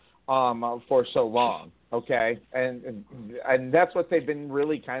Manziel for so long, Okay, and that's what they've been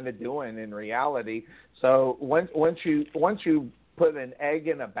really kind of doing in reality. So once you put an egg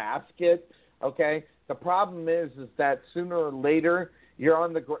in a basket, okay, the problem is that sooner or later you're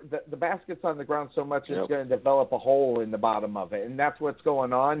on the basket's on the ground so much it's going to develop a hole in the bottom of it, and that's what's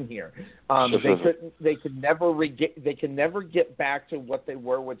going on here. They can never get back to what they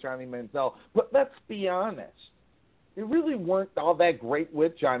were with Johnny Manziel. But let's be honest, they really weren't all that great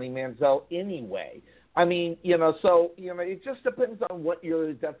with Johnny Manziel anyway. I mean, it just depends on what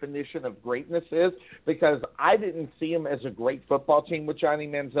your definition of greatness is, because I didn't see him as a great football team with Johnny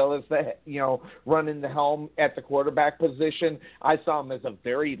Manziel as running the helm at the quarterback position. I saw him as a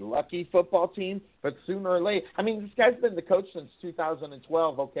very lucky football team, but sooner or later, I mean, this guy's been the coach since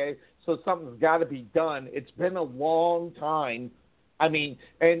 2012, okay? So something's got to be done. It's been a long time. I mean,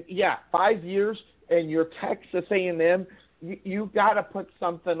 and 5 years, and you're Texas A&M, you got to put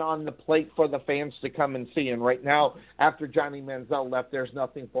something on the plate for the fans to come and see. And right now, after Johnny Manziel left, there's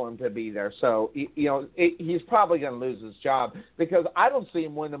nothing for him to be there. So, he's probably going to lose his job, because I don't see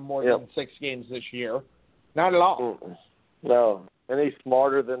him winning more than 6 games this year. Not at all. No, and he's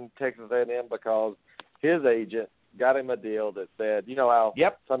smarter than Texas A&M, because his agent got him a deal that said, how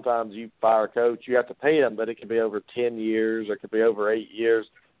sometimes you fire a coach, you have to pay him, but it could be over 10 years or it could be over 8 years.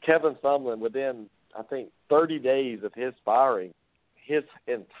 Kevin Sumlin, within, I think, 30 days of his firing, his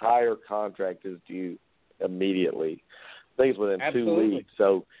entire contract is due immediately. I think it's within 2 weeks.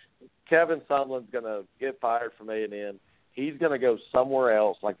 So Kevin Sumlin's going to get fired from A&M. He's going to go somewhere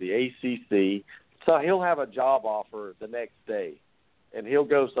else, like the ACC. So he'll have a job offer the next day, and he'll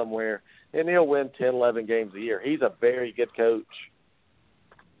go somewhere, and he'll win 10, 11 games a year. He's a very good coach.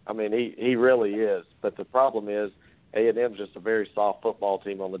 I mean, he really is. But the problem is A&M's just a very soft football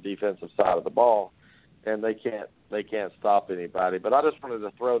team on the defensive side of the ball, and they can't stop anybody. But I just wanted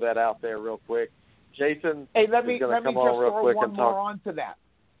to throw that out there real quick. Jason, let me just throw one more onto that.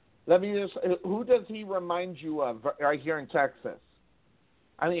 Let me just. Who does he remind you of right here in Texas?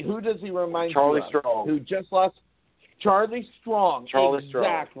 I mean, who does he remind you of? Charlie Strong, who just lost. Charlie Strong,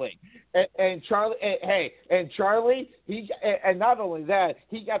 exactly. And Charlie, and not only that,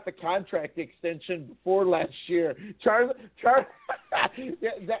 he got the contract extension before last year. Charlie,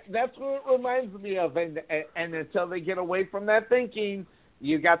 that's what it reminds me of. And until they get away from that thinking,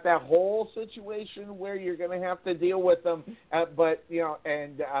 you got that whole situation where you're going to have to deal with them.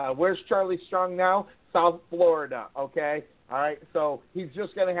 Where's Charlie Strong now? South Florida. Okay, all right. So he's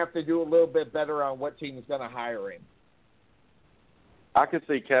just going to have to do a little bit better on what team is going to hire him. I could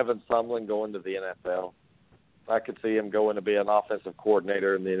see Kevin Sumlin going to the NFL. I could see him going to be an offensive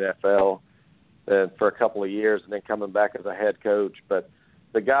coordinator in the NFL for a couple of years and then coming back as a head coach. But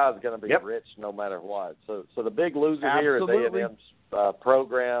the guy's going to be rich no matter what. So the big loser here is A&M's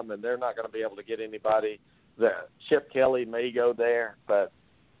program, and they're not going to be able to get anybody. Chip Kelly may go there, but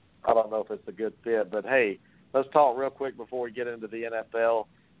I don't know if it's a good fit. But, hey, let's talk real quick before we get into the NFL.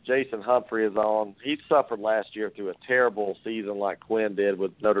 Jason Humphrey is on. He suffered last year through a terrible season like Quinn did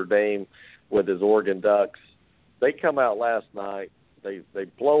with Notre Dame with his Oregon Ducks. They come out last night. They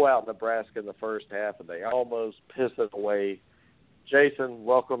blow out Nebraska in the first half, and they almost piss it away. Jason,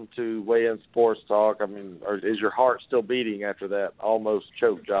 welcome to Weigh In Sports Talk. I mean, is your heart still beating after that almost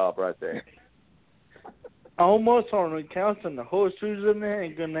choke job right there? Almost on accounts and the whole season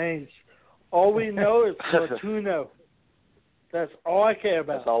and grenades. All we know is Fortuno. That's all I care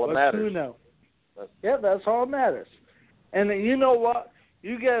about. That's all that matters. That's all that matters. And you know what?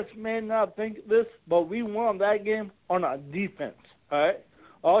 You guys may not think this, but we won that game on our defense, all right?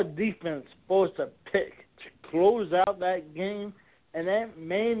 Our defense forced a pick to close out that game, and that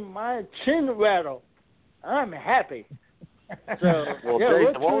made my chin rattle. I'm happy. So,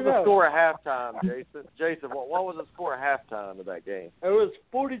 Jason, what was the score at halftime, Jason? Jason, what was the score at halftime of that game? It was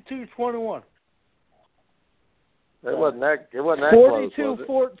 42-21. It wasn't that close, was it?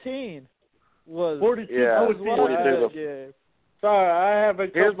 42-14 was 42. Yeah, 42. Sorry, I have a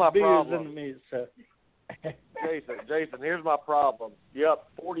couple beers in me. So. Jason, here's my problem. You're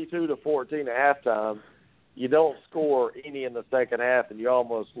up 42-14 at halftime. You don't score any in the second half, and you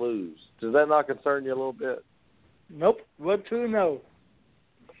almost lose. Does that not concern you a little bit? Nope. What to know?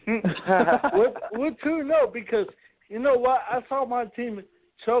 What to know? Because you know what? I saw my team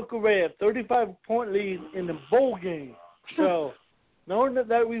choke away a 35-point lead in the bowl game. So, knowing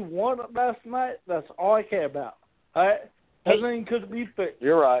that we won it last night, that's all I care about. All right? Everything could be fixed.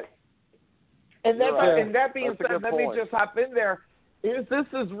 You're right. And that being said, let me just hop in there. This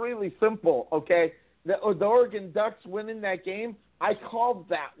is really simple, okay? The Oregon Ducks winning that game I called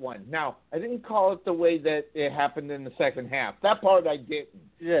that one. Now, I didn't call it the way that it happened in the second half. That part I didn't.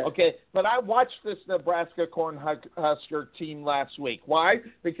 Yeah. Okay, but I watched this Nebraska Cornhusker team last week. Why?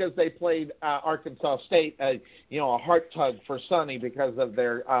 Because they played Arkansas State, a heart tug for Sonny because of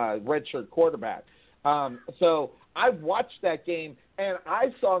their redshirt quarterback. So I watched that game, and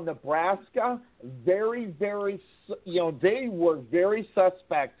I saw Nebraska very, very, they were very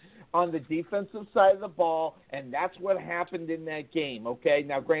suspect on the defensive side of the ball, and that's what happened in that game, okay?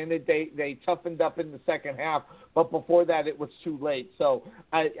 Now, granted, they toughened up in the second half, but before that it was too late. So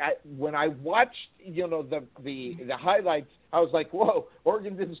when I watched, the highlights, I was like, whoa,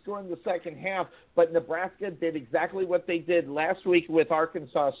 Oregon didn't score in the second half, but Nebraska did exactly what they did last week with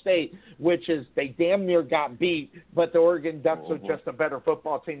Arkansas State, which is they damn near got beat, but the Oregon Ducks are just a better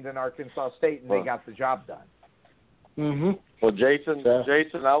football team than Arkansas State, and they got the job done. Mm-hmm. Well, Jason,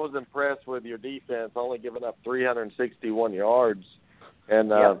 I was impressed with your defense, only giving up 361 yards,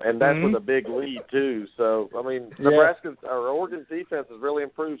 and that's with a big lead too. So, I mean, Oregon's defense has really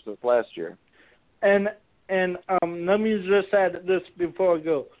improved since last year. And let me just add this before I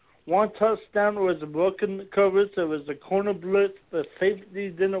go. One touchdown was a broken coverage. It was a corner blitz. The safety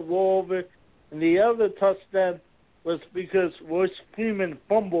didn't roll over, and the other touchdown was because Royce Freeman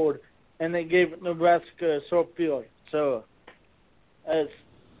fumbled, and they gave Nebraska a short field. So, as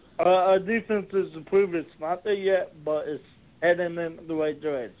our defense is improved, it's not there yet, but it's heading in the right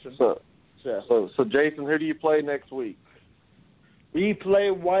direction. So Jason, who do you play next week? We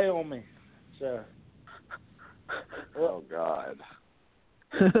play Wyoming. So. Oh God,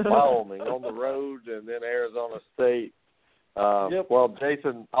 Wyoming on the road, and then Arizona State. Yep. Well,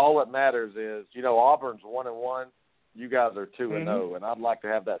 Jason, all that matters is Auburn's 1-1. You guys are 2-0, and I'd like to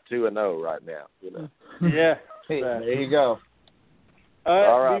have that 2-0 right now. Yeah. Hey, there you go.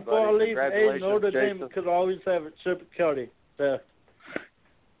 All right, before buddy. I leave, Notre Jason. Dame could always have it Chip Kelly. So.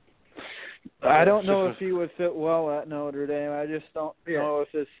 I don't know if he would fit well at Notre Dame. I just don't know if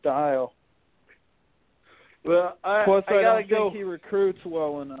his style. Well, Plus, I gotta don't think he recruits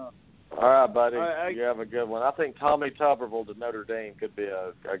well enough. All right, buddy. You have a good one. I think Tommy Tuberville to Notre Dame could be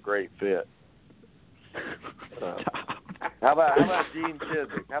a great fit. How about Gene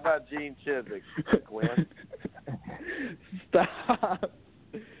Chiswick? How about Gene Chiswick, Quinn? Stop.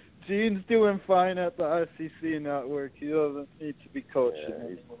 Gene's doing fine at the SEC network. He doesn't need to be coaching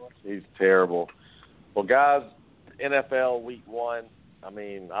anymore. He's terrible. Well, guys, NFL Week 1. I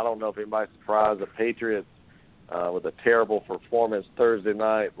mean, I don't know if anybody's surprised. The Patriots with a terrible performance Thursday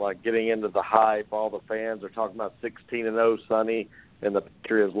night, like getting into the hype. All the fans are talking about 16-0 Sonny, and the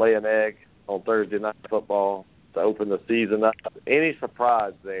Patriots lay an egg on Thursday Night Football to open the season up. Any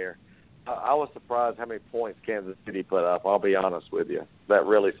surprise there? I was surprised how many points Kansas City put up, I'll be honest with you. That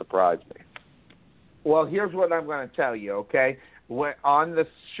really surprised me. Well, here's what I'm going to tell you, okay? On the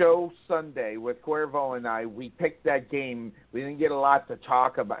show Sunday with Cuervo and I, we picked that game. We didn't get a lot of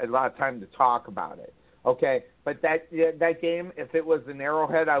time to talk about it, okay? But that game, if it was an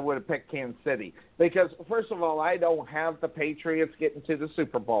Arrowhead, I would have picked Kansas City. Because, first of all, I don't have the Patriots getting to the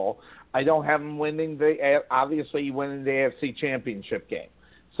Super Bowl. I don't have them winning the AFC Championship game.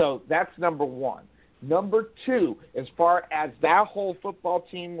 So that's number one. Number two, as far as that whole football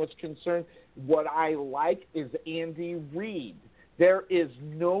team was concerned, what I like is Andy Reid. There is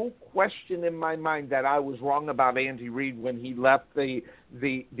no question in my mind that I was wrong about Andy Reid when he left the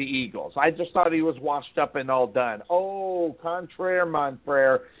Eagles. I just thought he was washed up and all done. Oh, contraire, mon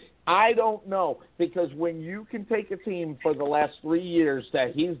frere. I don't know, because when you can take a team for the last 3 years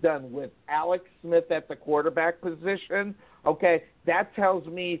that he's done with Alex Smith at the quarterback position, okay, that tells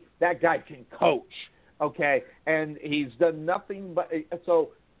me that guy can coach, okay, and he's done nothing but so.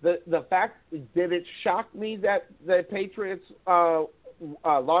 The fact, did it shock me that the Patriots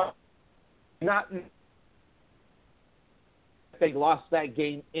lost? Not they lost that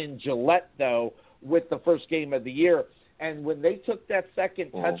game in Gillette, though, with the first game of the year. And when they took that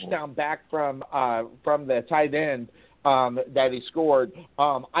second touchdown back from the tight end that he scored,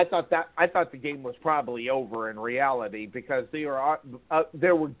 I thought the game was probably over in reality, because they were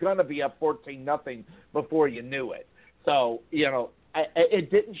going to be up 14-0 before you knew it. So it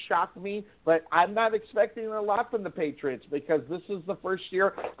didn't shock me, but I'm not expecting a lot from the Patriots, because this is the first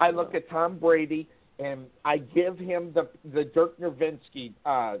year I look at Tom Brady and I give him the Dirk Nowitzki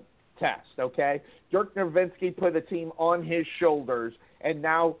test, okay? Dirk Nowitzki put a team on his shoulders, and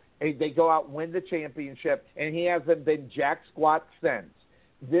now they go out and win the championship, and he hasn't been jack squat since.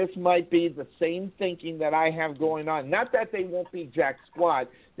 this might be the same thinking that I have going on. Not that they won't be jack squat.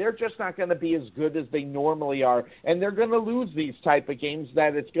 They're just not going to be as good as they normally are, and they're going to lose these type of games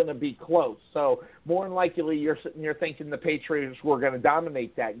that it's going to be close. So more than likely you're sitting there thinking the Patriots were going to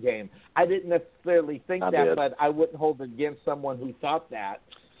dominate that game. I didn't necessarily think that, but I wouldn't hold it against someone who thought that.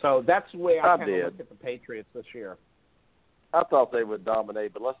 So that's the way I kind of look at the Patriots this year. I thought they would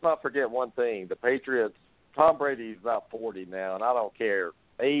dominate, but let's not forget one thing. The Patriots, Tom Brady's about 40 now, and I don't care.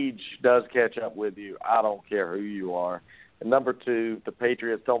 Age does catch up with you. I don't care who you are. And number two, the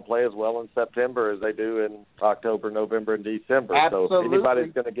Patriots don't play as well in September as they do in October, November, and December. Absolutely. So if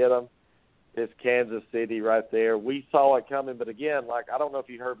anybody's going to get them, it's Kansas City right there. We saw it coming, but again, like I don't know if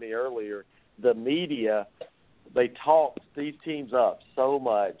you heard me earlier, the media, they talked these teams up so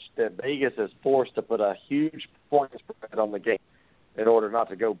much that Vegas is forced to put a huge point spread on the game in order not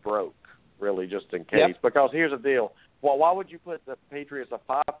to go broke, really, just in case. Yep. Because here's the deal. Well, why would you put the Patriots a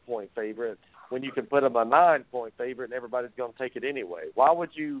 5-point favorite when you can put them a 9-point favorite and everybody's going to take it anyway? Why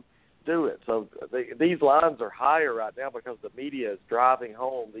would you do it? So these lines are higher right now because the media is driving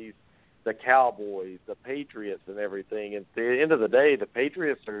home the Cowboys, the Patriots, and everything. And at the end of the day, the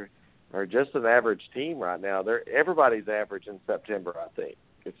Patriots are just an average team right now. Everybody's average in September, I think.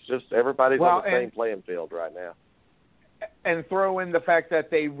 It's just everybody's on the same playing field right now. And throw in the fact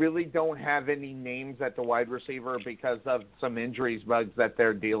that they really don't have any names at the wide receiver because of some injuries bugs that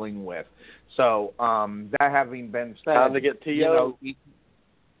they're dealing with. So that having been said, time to get T.O.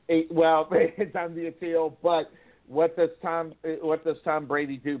 Well, it's time to get T.O. But what does Tom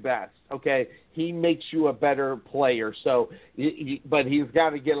Brady do best? Okay, he makes you a better player. So, but he's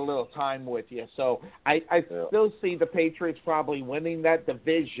got to get a little time with you. So I still see the Patriots probably winning that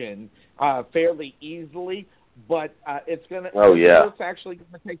division fairly easily. But it's actually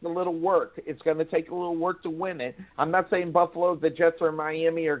going to take a little work. It's going to take a little work to win it. I'm not saying Buffalo, the Jets, or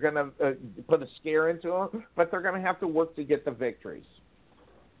Miami are going to put a scare into them, but they're going to have to work to get the victories.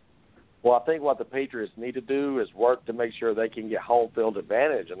 Well, I think what the Patriots need to do is work to make sure they can get home field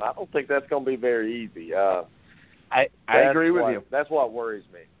advantage, and I don't think that's going to be very easy. I agree with you. That's what worries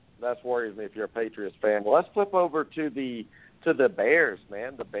me. That worries me if you're a Patriots fan. Well, let's flip over to the Bears,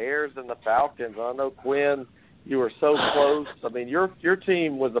 man. The Bears and the Falcons. I know, Quinn, you were so close. I mean, your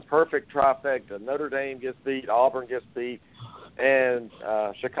team was the perfect trifecta. Notre Dame gets beat, Auburn gets beat, and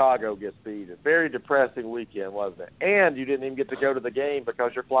Chicago gets beat. A very depressing weekend, wasn't it? And you didn't even get to go to the game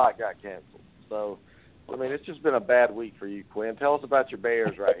because your flight got canceled. So, I mean, it's just been a bad week for you, Quinn. Tell us about your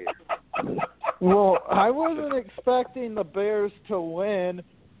Bears right here. Well, I wasn't expecting the Bears to win,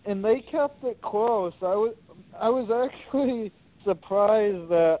 and they kept it close. I was actually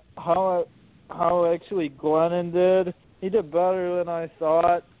surprised at how actually Glennon did. He did better than I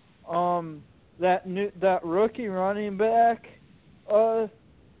thought. That rookie running back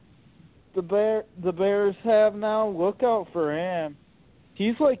the Bears have now, look out for him.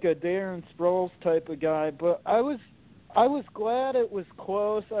 He's like a Darren Sproles type of guy, but I was glad it was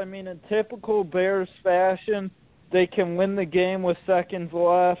close. I mean, in typical Bears fashion, they can win the game with seconds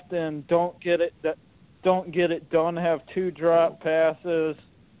left and don't get it done, have 2 drop passes.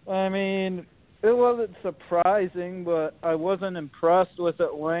 I mean, it wasn't surprising, but I wasn't impressed with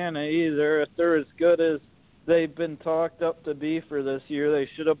Atlanta either. If they're as good as they've been talked up to be for this year, they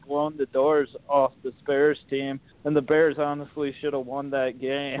should have blown the doors off the Bears team, and the Bears honestly should have won that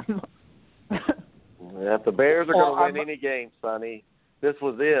game. Yeah, if the Bears are going to win any game, Sonny, this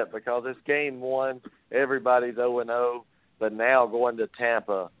was it, because this game won. Everybody's 0-0, but now going to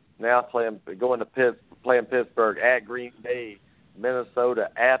Tampa, now playing Pittsburgh, at Green Bay, Minnesota,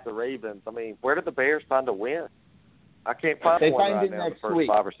 at the Ravens. I mean, where did the Bears find a win? I can't find one right now in the first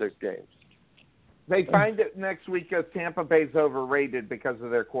 5 or 6 games. They find it next week because Tampa Bay's overrated because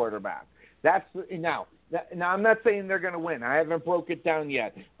of their quarterback. Now, I'm not saying they're going to win. I haven't broke it down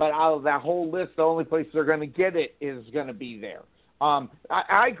yet. But out of that whole list, the only place they're going to get it is going to be there.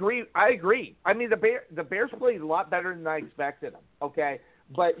 I agree. I mean, the Bears played a lot better than I expected them, okay?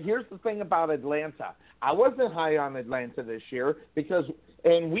 But here's the thing about Atlanta. I wasn't high on Atlanta this year because,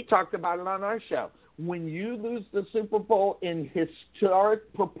 and we talked about it on our show, when you lose the Super Bowl in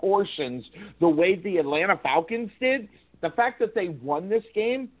historic proportions the way the Atlanta Falcons did, the fact that they won this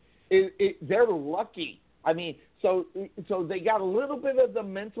game, they're lucky. I mean, so they got a little bit of the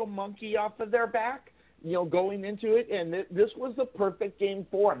mental monkey off of their back, going into it, and this was the perfect game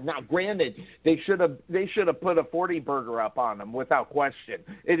for them. Now, granted, they should have put a 40 burger up on them without question.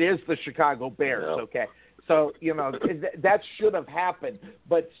 It is the Chicago Bears, okay? So, that should have happened.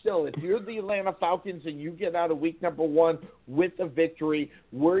 But still, if you're the Atlanta Falcons and you get out of week number 1 with a victory,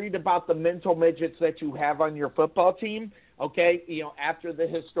 worried about the mental midgets that you have on your football team, okay, after the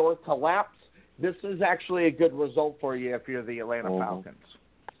historic collapse, this is actually a good result for you if you're the Atlanta Falcons.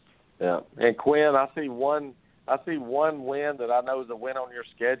 Yeah, and Quinn, I see one win that I know is a win on your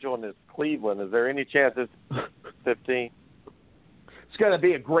schedule, and it's Cleveland. Is there any chance it's 15? It's going to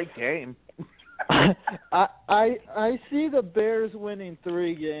be a great game. I see the Bears winning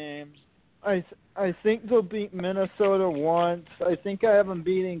 3 games. I think they'll beat Minnesota once. I think I have them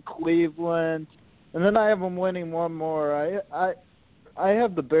beating Cleveland, and then I have them winning one more. I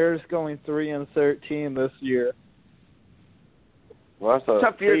have the Bears going 3-13 this year. Well, that's a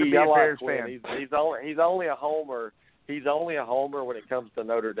tough year to be a Bears fan. He's only a homer. He's only a homer when it comes to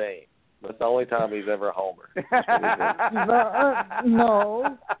Notre Dame. That's the only time he's ever a homer.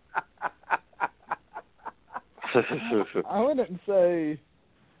 No. I wouldn't say.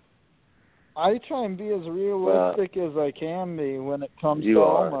 I try and be as realistic as I can be when it comes to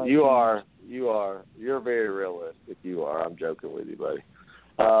all my You are. You're very realistic. You are. I'm joking with you, buddy.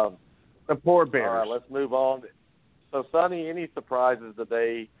 The poor Bears. All right, let's move on. So, Sonny, any surprises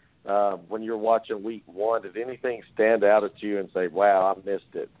today when you're watching Week 1? Did anything stand out at you and say, wow, I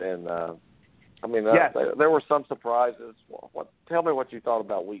missed it? And, yes. There were some surprises. Tell me what you thought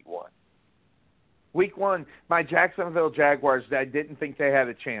about Week 1. Week 1, my Jacksonville Jaguars, I didn't think they had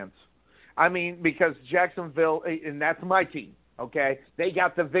a chance. I mean, because Jacksonville, and that's my team, okay? They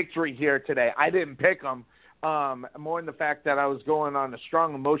got the victory here today. I didn't pick them. More in the fact that I was going on a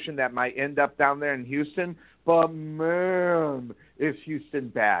strong emotion that might end up down there in Houston. But, man, is Houston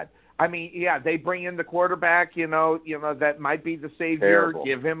bad. I mean, yeah, they bring in the quarterback, that might be the savior. Terrible.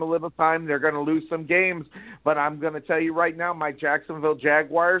 Give him a little time. They're going to lose some games. But I'm going to tell you right now, my Jacksonville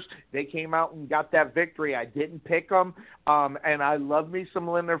Jaguars, they came out and got that victory. I didn't pick them. And I love me some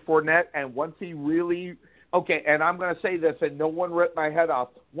Leonard Fournette. And once he really – okay, and I'm going to say this, and no one ripped my head off.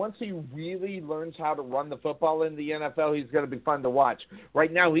 Once he really learns how to run the football in the NFL, he's going to be fun to watch.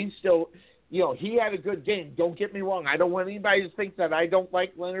 Right now, he's still – he had a good game. Don't get me wrong. I don't want anybody to think that I don't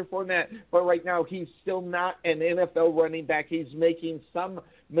like Leonard Fournette. But right now, he's still not an NFL running back. He's making some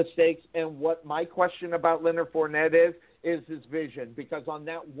mistakes. And what my question about Leonard Fournette is his vision. Because on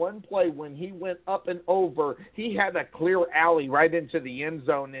that one play when he went up and over, he had a clear alley right into the end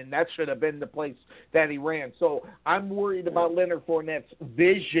zone, and that should have been the place that he ran. So I'm worried about Leonard Fournette's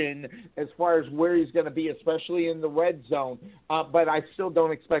vision as far as where he's going to be, especially in the red zone. But I still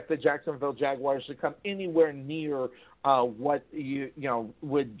don't expect the Jacksonville Jaguars to come anywhere near what you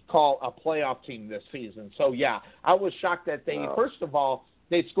would call a playoff team this season. So, yeah, I was shocked that they, first of all,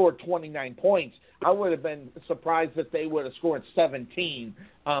 they scored 29 points. I would have been surprised if they would have scored 17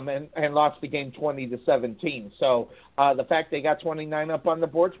 and lost the game 20-17. So the fact they got 29 up on the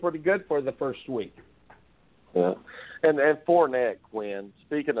board is pretty good for the first week. Yeah, and Fournette, Quinn.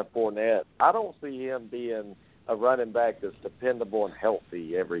 Speaking of Fournette, I don't see him being a running back that's dependable and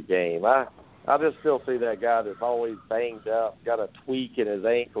healthy every game. I just still see that guy that's always banged up, got a tweak in his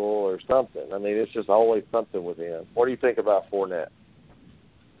ankle or something. I mean, it's just always something with him. What do you think about Fournette?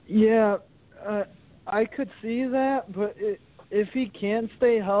 Yeah, I could see that, but if he can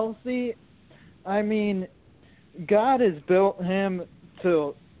stay healthy, I mean, God has built him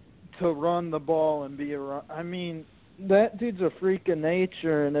to run the ball and be I mean, that dude's a freak of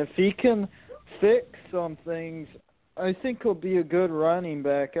nature, and if he can fix some things, I think he'll be a good running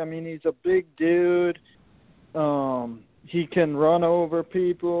back. I mean, he's a big dude. He can run over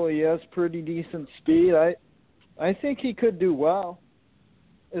people. He has pretty decent speed. I think he could do well.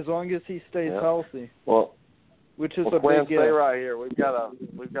 As long as he stays healthy, which is a Quinn, big stay right here. We've got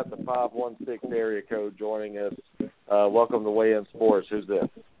the 516 area code joining us. Welcome to Weigh In Sports. Who's this?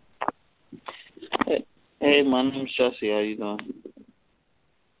 Hey, my name's Jesse. How you doing?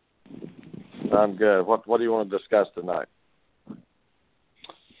 I'm good. What do you want to discuss tonight?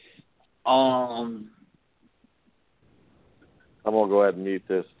 I'm gonna go ahead and mute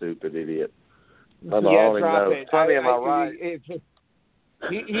this stupid idiot. Drop it. Sonny, am I right?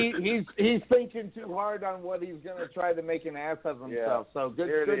 He's thinking too hard on what he's going to try to make an ass of himself. So good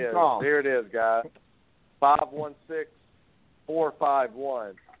call. Here it is, guys.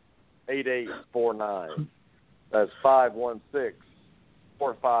 516-451-8849. That's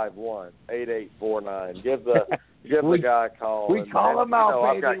 516-451-8849. Give the guy a call. We call him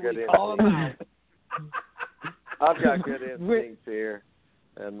out, baby. We call him out. I've got good instincts here,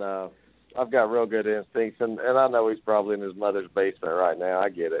 and I've got real good instincts, and I know he's probably in his mother's basement right now. I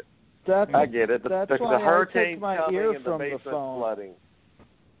get it. I get it. That's the why hurricane's I took my coming ear and the from the basement's phone. flooding.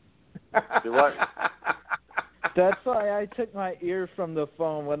 Do what? That's why I took my ear from the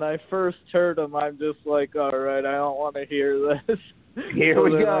phone. When I first heard him, I'm just like, all right, I don't want to hear this. Here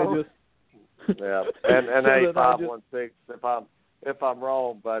we go. Yeah, and So hey, then I 516. If I'm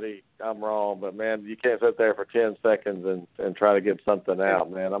wrong, buddy, I'm wrong. But man, you can't sit there for 10 seconds and try to get something out,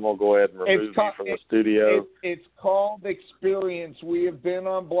 man. I'm gonna go ahead and remove you from the studio. It's called experience. We have been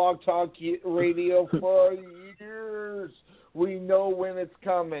on Blog Talk Radio for years. We know when it's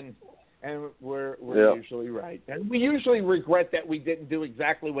coming, and we're usually right. And we usually regret that we didn't do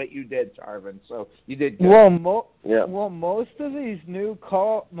exactly what you did, Tarvin. So you did good. Well, most of these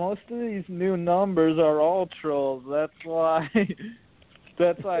new numbers are all trolls. That's why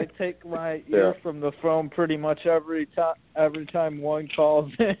I take my ear from the phone pretty much every time one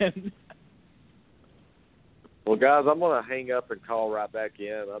calls in. Well, guys, I'm gonna hang up and call right back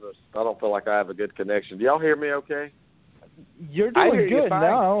in. I don't feel like I have a good connection. Do y'all hear me? Okay. You're doing good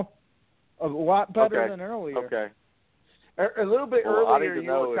now. A lot better than earlier. Okay. A little bit earlier,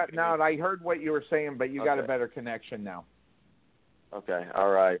 you were cutting out. I heard what you were saying, but you got a better connection now. Okay. All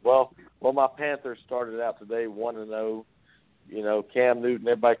right. Well, my Panthers started out today 1-0. You know, Cam Newton,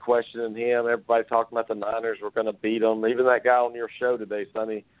 everybody questioning him. Everybody talking about the Niners were going to beat them. Even that guy on your show today,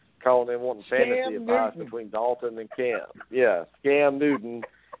 Sonny, calling in wanting fantasy advice between Dalton and Cam. Yeah, Cam Newton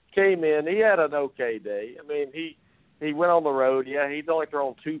came in. He had an okay day. I mean, he went on the road. Yeah, he's only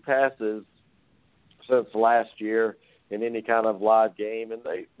thrown 2 passes since last year in any kind of live game, and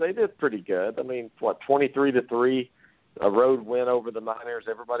they did pretty good. I mean, 23-3, a road win over the Niners.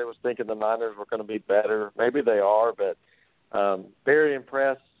 Everybody was thinking the Niners were going to be better. Maybe they are, but very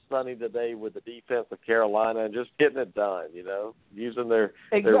impressed, Sonny, today with the defense of Carolina and just getting it done, you know, using their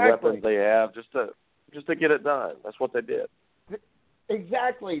weapons they have just to get it done. That's what they did.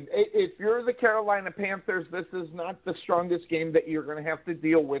 Exactly. If you're the Carolina Panthers, this is not the strongest game that you're going to have to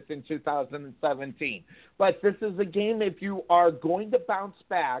deal with in 2017. But this is a game, if you are going to bounce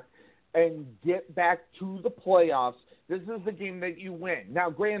back and get back to the playoffs, this is the game that you win. Now,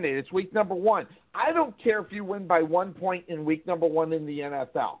 granted, it's week number 1. I don't care if you win by 1 point in week number 1 in the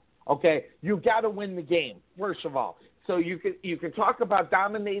NFL. Okay? You got to win the game, first of all. So you can talk about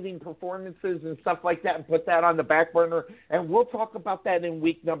dominating performances and stuff like that and put that on the back burner, and we'll talk about that in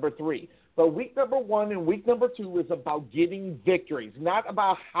week number 3. But week number 1 and week number 2 is about getting victories, not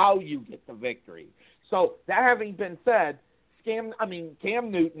about how you get the victory. So that having been said, Cam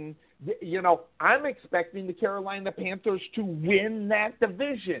Newton, you know, I'm expecting the Carolina Panthers to win that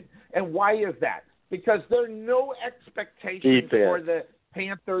division. And why is that? Because there are no expectations for the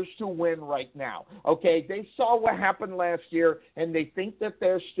Panthers to win right now. Okay, they saw what happened last year, and they think that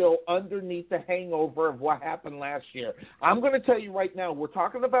they're still underneath the hangover of what happened last year. I'm going to tell you right now, we're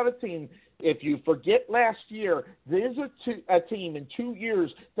talking about a team. If you forget last year, there's a team in 2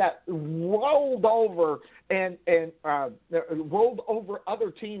 years that rolled over and rolled over other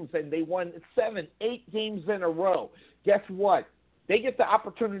teams, and they won 7, 8 games in a row. Guess what? They get the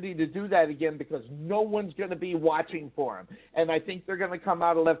opportunity to do that again because no one's going to be watching for them. And I think they're going to come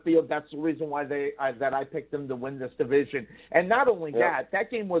out of left field. That's the reason why that I picked them to win this division. And not only that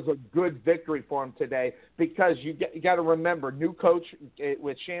game was a good victory for them today because you got to remember, new coach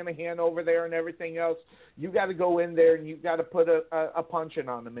with Shanahan over there and everything else, you got to go in there and you got to put a punching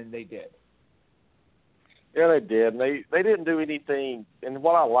on them, and they did. Yeah, they did. And they didn't do anything. And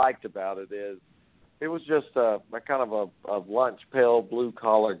what I liked about it is, it was just a kind of a lunch pail,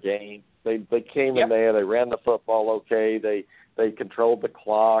 blue-collar game. They came in there. They ran the football okay. They controlled the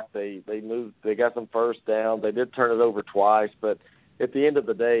clock. They moved. They got some first down. They did turn it over twice. But at the end of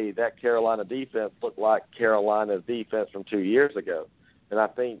the day, that Carolina defense looked like Carolina's defense from 2 years ago. And I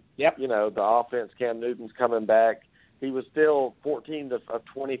think, you know, the offense, Cam Newton's coming back. He was still 14 of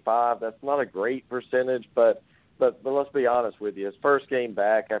 25. That's not a great percentage, but let's be honest with you. His first game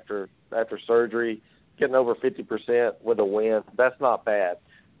back after surgery, getting over 50% with a win, that's not bad.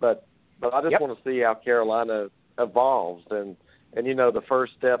 But I just want to see how Carolina evolves. And you know, the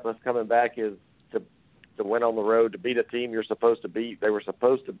first step of coming back is to win on the road, to beat a team you're supposed to beat. They were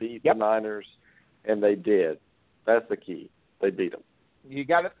supposed to beat the Niners, and they did. That's the key. They beat them. You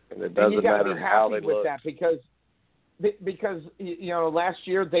got it. And it doesn't matter how they look. That because you know, last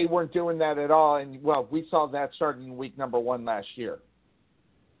year they weren't doing that at all, and well, we saw that starting in week number 1 last year.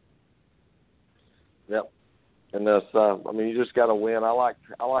 Yep, and this, I mean, you just got to win. I like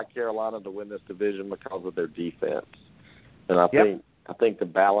Carolina to win this division because of their defense, and I think the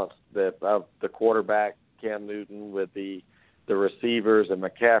balance that of the quarterback Cam Newton with the receivers and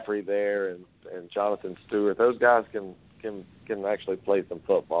McCaffrey there and Jonathan Stewart, those guys can actually play some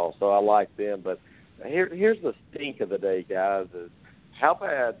football. So I like them. But here's the stink of the day, guys: is how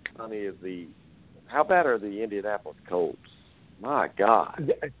bad are the Indianapolis Colts? My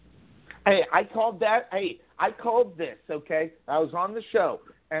God. Hey, I called that. Hey, I called this, okay? I was on the show.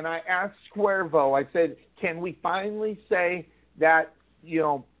 and I asked Cuervo, I said, can we finally say that,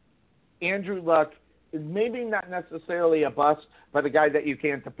 Andrew Luck is maybe not necessarily a bust, but a guy that you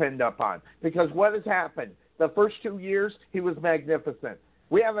can't depend upon? Because what has happened? The first 2 years, he was magnificent.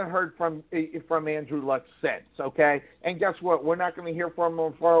 We haven't heard from Andrew Luck since, okay? And guess what? We're not going to hear from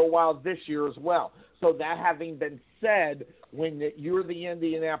him for a while this year as well. So that having been said, when you're the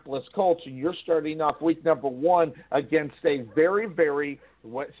Indianapolis Colts and you're starting off week number 1 against a very, very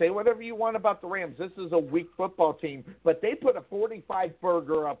say whatever you want about the Rams. This is a weak football team, but they put a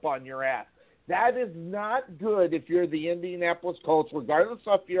 45-burger up on your ass. That is not good if you're the Indianapolis Colts, regardless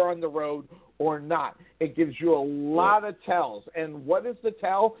of if you're on the road or not. It gives you a lot of tells. And what is the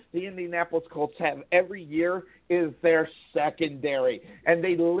tell the Indianapolis Colts have every year is their secondary. And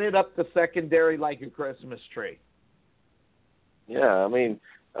they lit up the secondary like a Christmas tree. Yeah, I mean,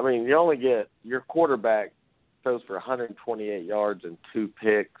 you only get your quarterback throws for 128 yards and 2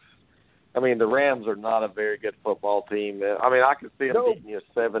 picks. I mean, the Rams are not a very good football team. I mean, I could see them beating you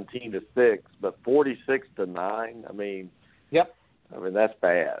 17-6, but 46-9. I mean, yep. I mean, that's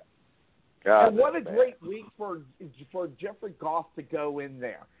bad. God, and what a bad. great week for Jeffrey Goff to go in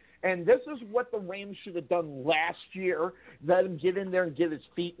there. And this is what the Rams should have done last year. Let him get in there and get his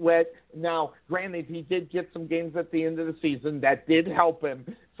feet wet. Now, granted, he did get some games at the end of the season. That did help him,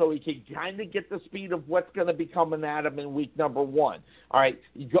 so he could kind of get the speed of what's going to be coming at him in week number 1. All right,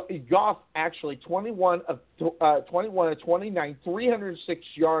 Goff actually 21 of 29, 306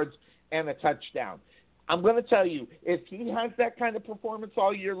 yards and a touchdown. I'm going to tell you, if he has that kind of performance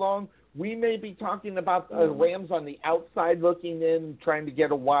all year long, we may be talking about the Rams on the outside looking in, trying to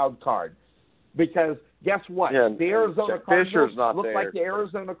get a wild card. Because guess what? Yeah, the Arizona Fisher's Cardinals not look there. like the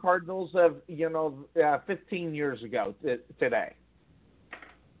Arizona Cardinals of 15 years ago today.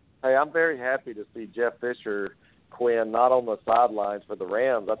 Hey, I'm very happy to see Jeff Fisher, Quinn, not on the sidelines for the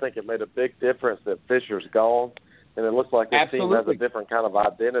Rams. I think it made a big difference that Fisher's gone, and it looks like this team has a different kind of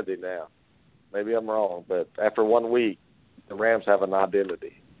identity now. Maybe I'm wrong, but after 1 week, the Rams have an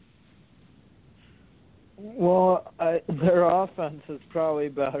identity. Well, their offense is probably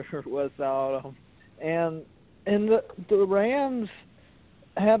better without them. And the Rams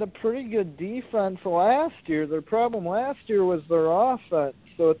had a pretty good defense last year. Their problem last year was their offense.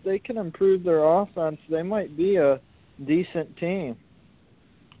 So if they can improve their offense, they might be a decent team.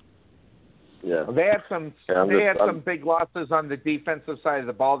 Yeah, they had some big losses on the defensive side of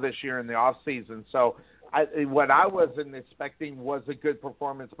the ball this year in the off season. So what I wasn't expecting was a good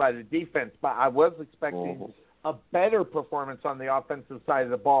performance by the defense, but I was expecting a better performance on the offensive side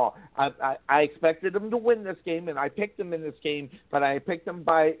of the ball. I expected them to win this game, and I picked them in this game, but I picked them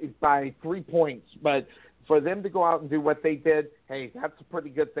by 3 points. But for them to go out and do what they did, hey, that's a pretty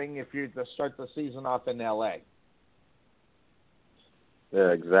good thing if you to start the season off in L.A.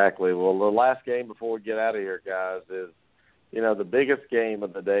 Yeah, exactly. Well, the last game before we get out of here, guys, is, the biggest game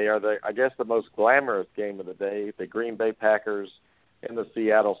of the day, or I guess the most glamorous game of the day, the Green Bay Packers and the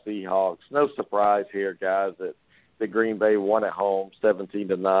Seattle Seahawks. No surprise here, guys, that the Green Bay won at home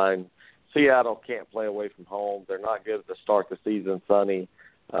 17-9. Seattle can't play away from home. They're not good to start the season, Sonny.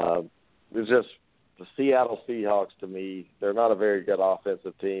 It's just the Seattle Seahawks, to me, they're not a very good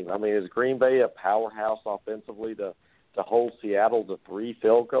offensive team. I mean, is Green Bay a powerhouse offensively to hold Seattle to 3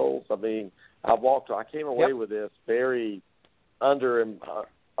 field goals? I mean, I came away with this very underwhelmed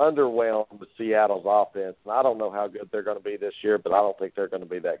with Seattle's offense. And I don't know how good they're going to be this year, but I don't think they're going to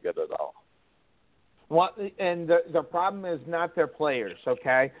be that good at all. Well, and the problem is not their players,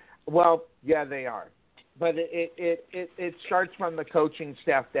 okay? Well, yeah, they are. But it starts from the coaching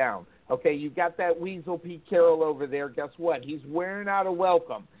staff down. Okay, you got that weasel Pete Carroll over there. Guess what? He's wearing out a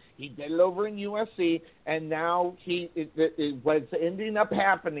welcome. He did it over in USC, and now what's ending up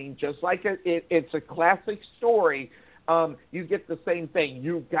happening, just like it's a classic story, you get the same thing.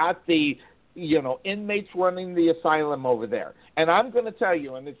 You've got the inmates running the asylum over there. And I'm going to tell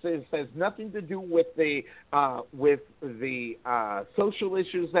you, and it has nothing to do with the social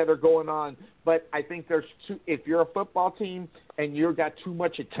issues that are going on, but I think if you're a football team and you've got too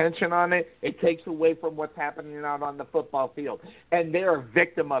much attention on it, it takes away from what's happening out on the football field. And they're a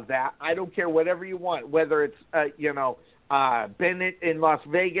victim of that. I don't care whatever you want, whether it's, Bennett in Las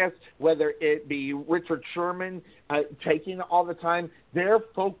Vegas, whether it be Richard Sherman taking it all the time. Their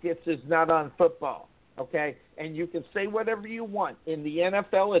focus is not on football, okay? And you can say whatever you want. In the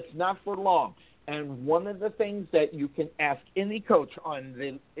NFL, it's not for long. And one of the things that you can ask any coach on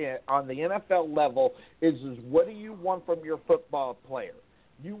the NFL level is what do you want from your football player?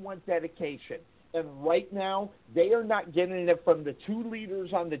 You want dedication. And right now, they are not getting it from the 2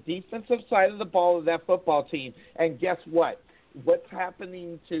 leaders on the defensive side of the ball of that football team. And guess what? what's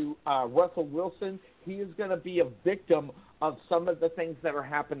happening to Russell Wilson, he is going to be a victim of some of the things that are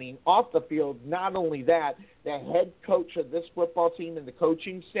happening off the field. Not only that, the head coach of this football team and the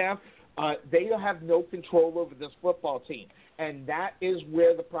coaching staff, they have no control over this football team. And that is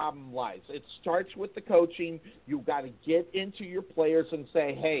where the problem lies. It starts with the coaching. You've got to get into your players and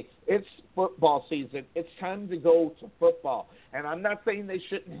say, hey, it's football season. It's time to go to football. And I'm not saying they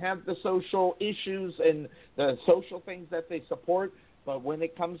shouldn't have the social issues and the social things that they support, but when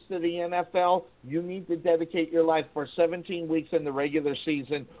it comes to the NFL, you need to dedicate your life for 17 weeks in the regular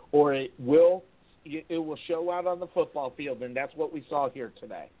season, or it will show out on the football field, and that's what we saw here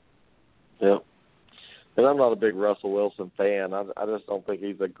today. Yep. And I'm not a big Russell Wilson fan. I just don't think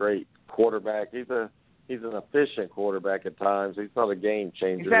he's a great quarterback. He's an efficient quarterback at times. He's not a game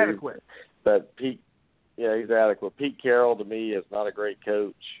changer. He's adequate. He's adequate. Pete Carroll, to me, is not a great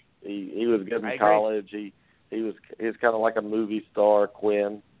coach. He was good in college. He was kind of like a movie star,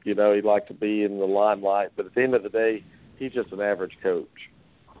 Quinn. You know, he liked to be in the limelight. But at the end of the day, he's just an average coach.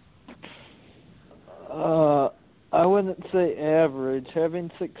 I wouldn't say average.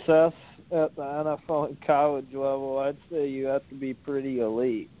 Having success at the NFL and college level, I'd say you have to be pretty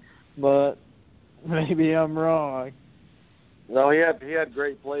elite. But maybe I'm wrong. No, he had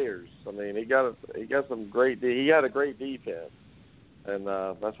great players. I mean, he had a great defense, and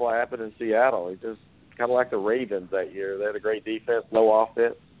that's what happened in Seattle. He just kind of like the Ravens that year. They had a great defense, no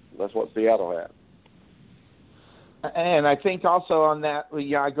offense. That's what Seattle had. And I think also on that,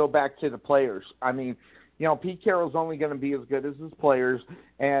 I go back to the players. I mean, Pete Carroll's only going to be as good as his players,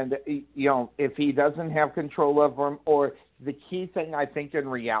 and if he doesn't have control over them, or the key thing I think in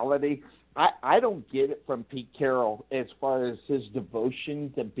reality, I don't get it from Pete Carroll as far as his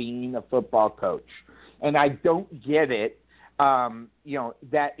devotion to being a football coach, and I don't get it.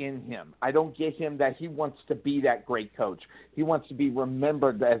 That in him. I don't get him that he wants to be that great coach. He wants to be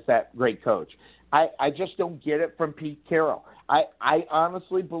remembered as that great coach. I just don't get it from Pete Carroll. I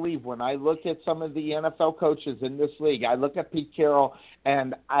honestly believe when I look at some of the NFL coaches in this league, I look at Pete Carroll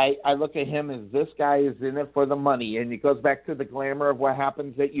and I look at him as this guy is in it for the money. And it goes back to the glamour of what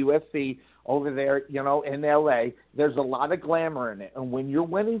happens at USC over there, in L.A. There's a lot of glamour in it. And when you're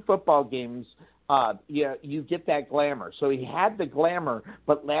winning football games, you get that glamour. So he had the glamour,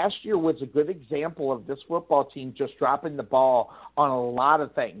 but last year was a good example of this football team just dropping the ball on a lot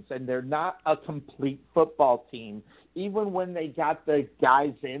of things, and they're not a complete football team, even when they got the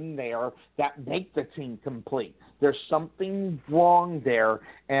guys in there that make the team complete. There's something wrong there,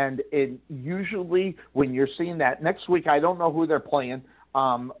 and usually when you're seeing that, next week I don't know who they're playing,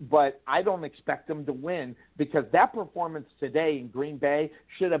 but I don't expect them to win because that performance today in Green Bay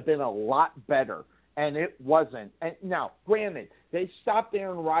should have been a lot better, and it wasn't. And now, granted, they stopped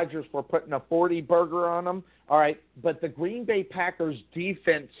Aaron Rodgers for putting a 40 burger on them, all right, but the Green Bay Packers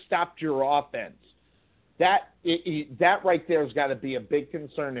defense stopped your offense. That right there has got to be a big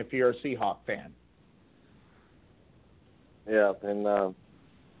concern if you're a Seahawk fan. Yeah, and,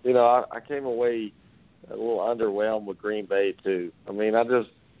 I came away a little underwhelmed with Green Bay too. I mean, I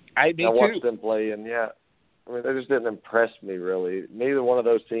watched them play, and they just didn't impress me really. Neither one of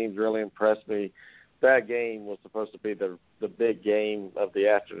those teams really impressed me. That game was supposed to be the big game of the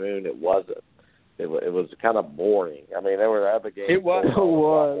afternoon. It wasn't. It was kind of boring. I mean, there were other games. It was. A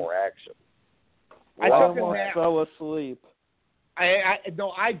lot more action. I almost fell asleep.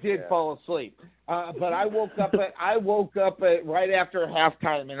 I did fall asleep, but I woke up at right after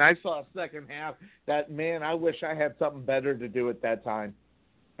halftime, and I saw a second half. I wish I had something better to do at that time.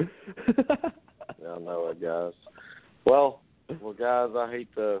 I know it, guys. Well, guys, I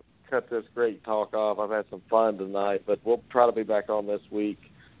hate to cut this great talk off. I've had some fun tonight, but we'll try to be back on this week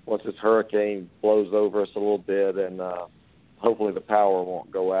once this hurricane blows over us a little bit, and hopefully the power won't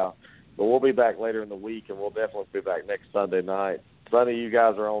go out. But we'll be back later in the week, and we'll definitely be back next Sunday night. Sonny, you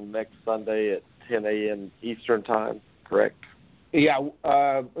guys are on next Sunday at 10 a.m. Eastern Time, correct? Yeah,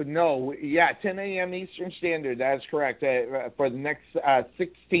 10 a.m. Eastern Standard. That's correct. For the next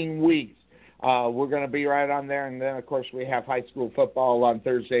 16 weeks, we're going to be right on there. And then, of course, we have high school football on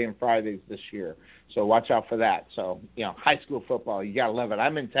Thursday and Fridays this year. So watch out for that. So, high school football, you got to love it.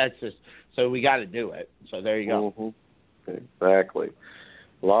 I'm in Texas, so we got to do it. So there you go. Mm-hmm. Exactly.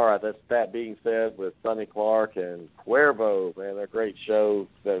 Well, all right, that being said, with Sonny Clark and Cuervo, man, they're a great show.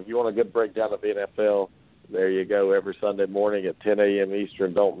 So if you want a good breakdown of the NFL, there you go, every Sunday morning at 10 a.m.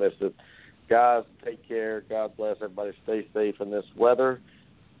 Eastern. Don't miss it. Guys, take care. God bless everybody. Stay safe in this weather.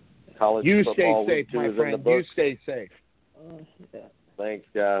 College football stay safe, my friend. You stay safe. Thanks,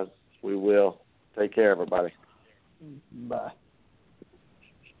 guys. We will. Take care, everybody. Bye.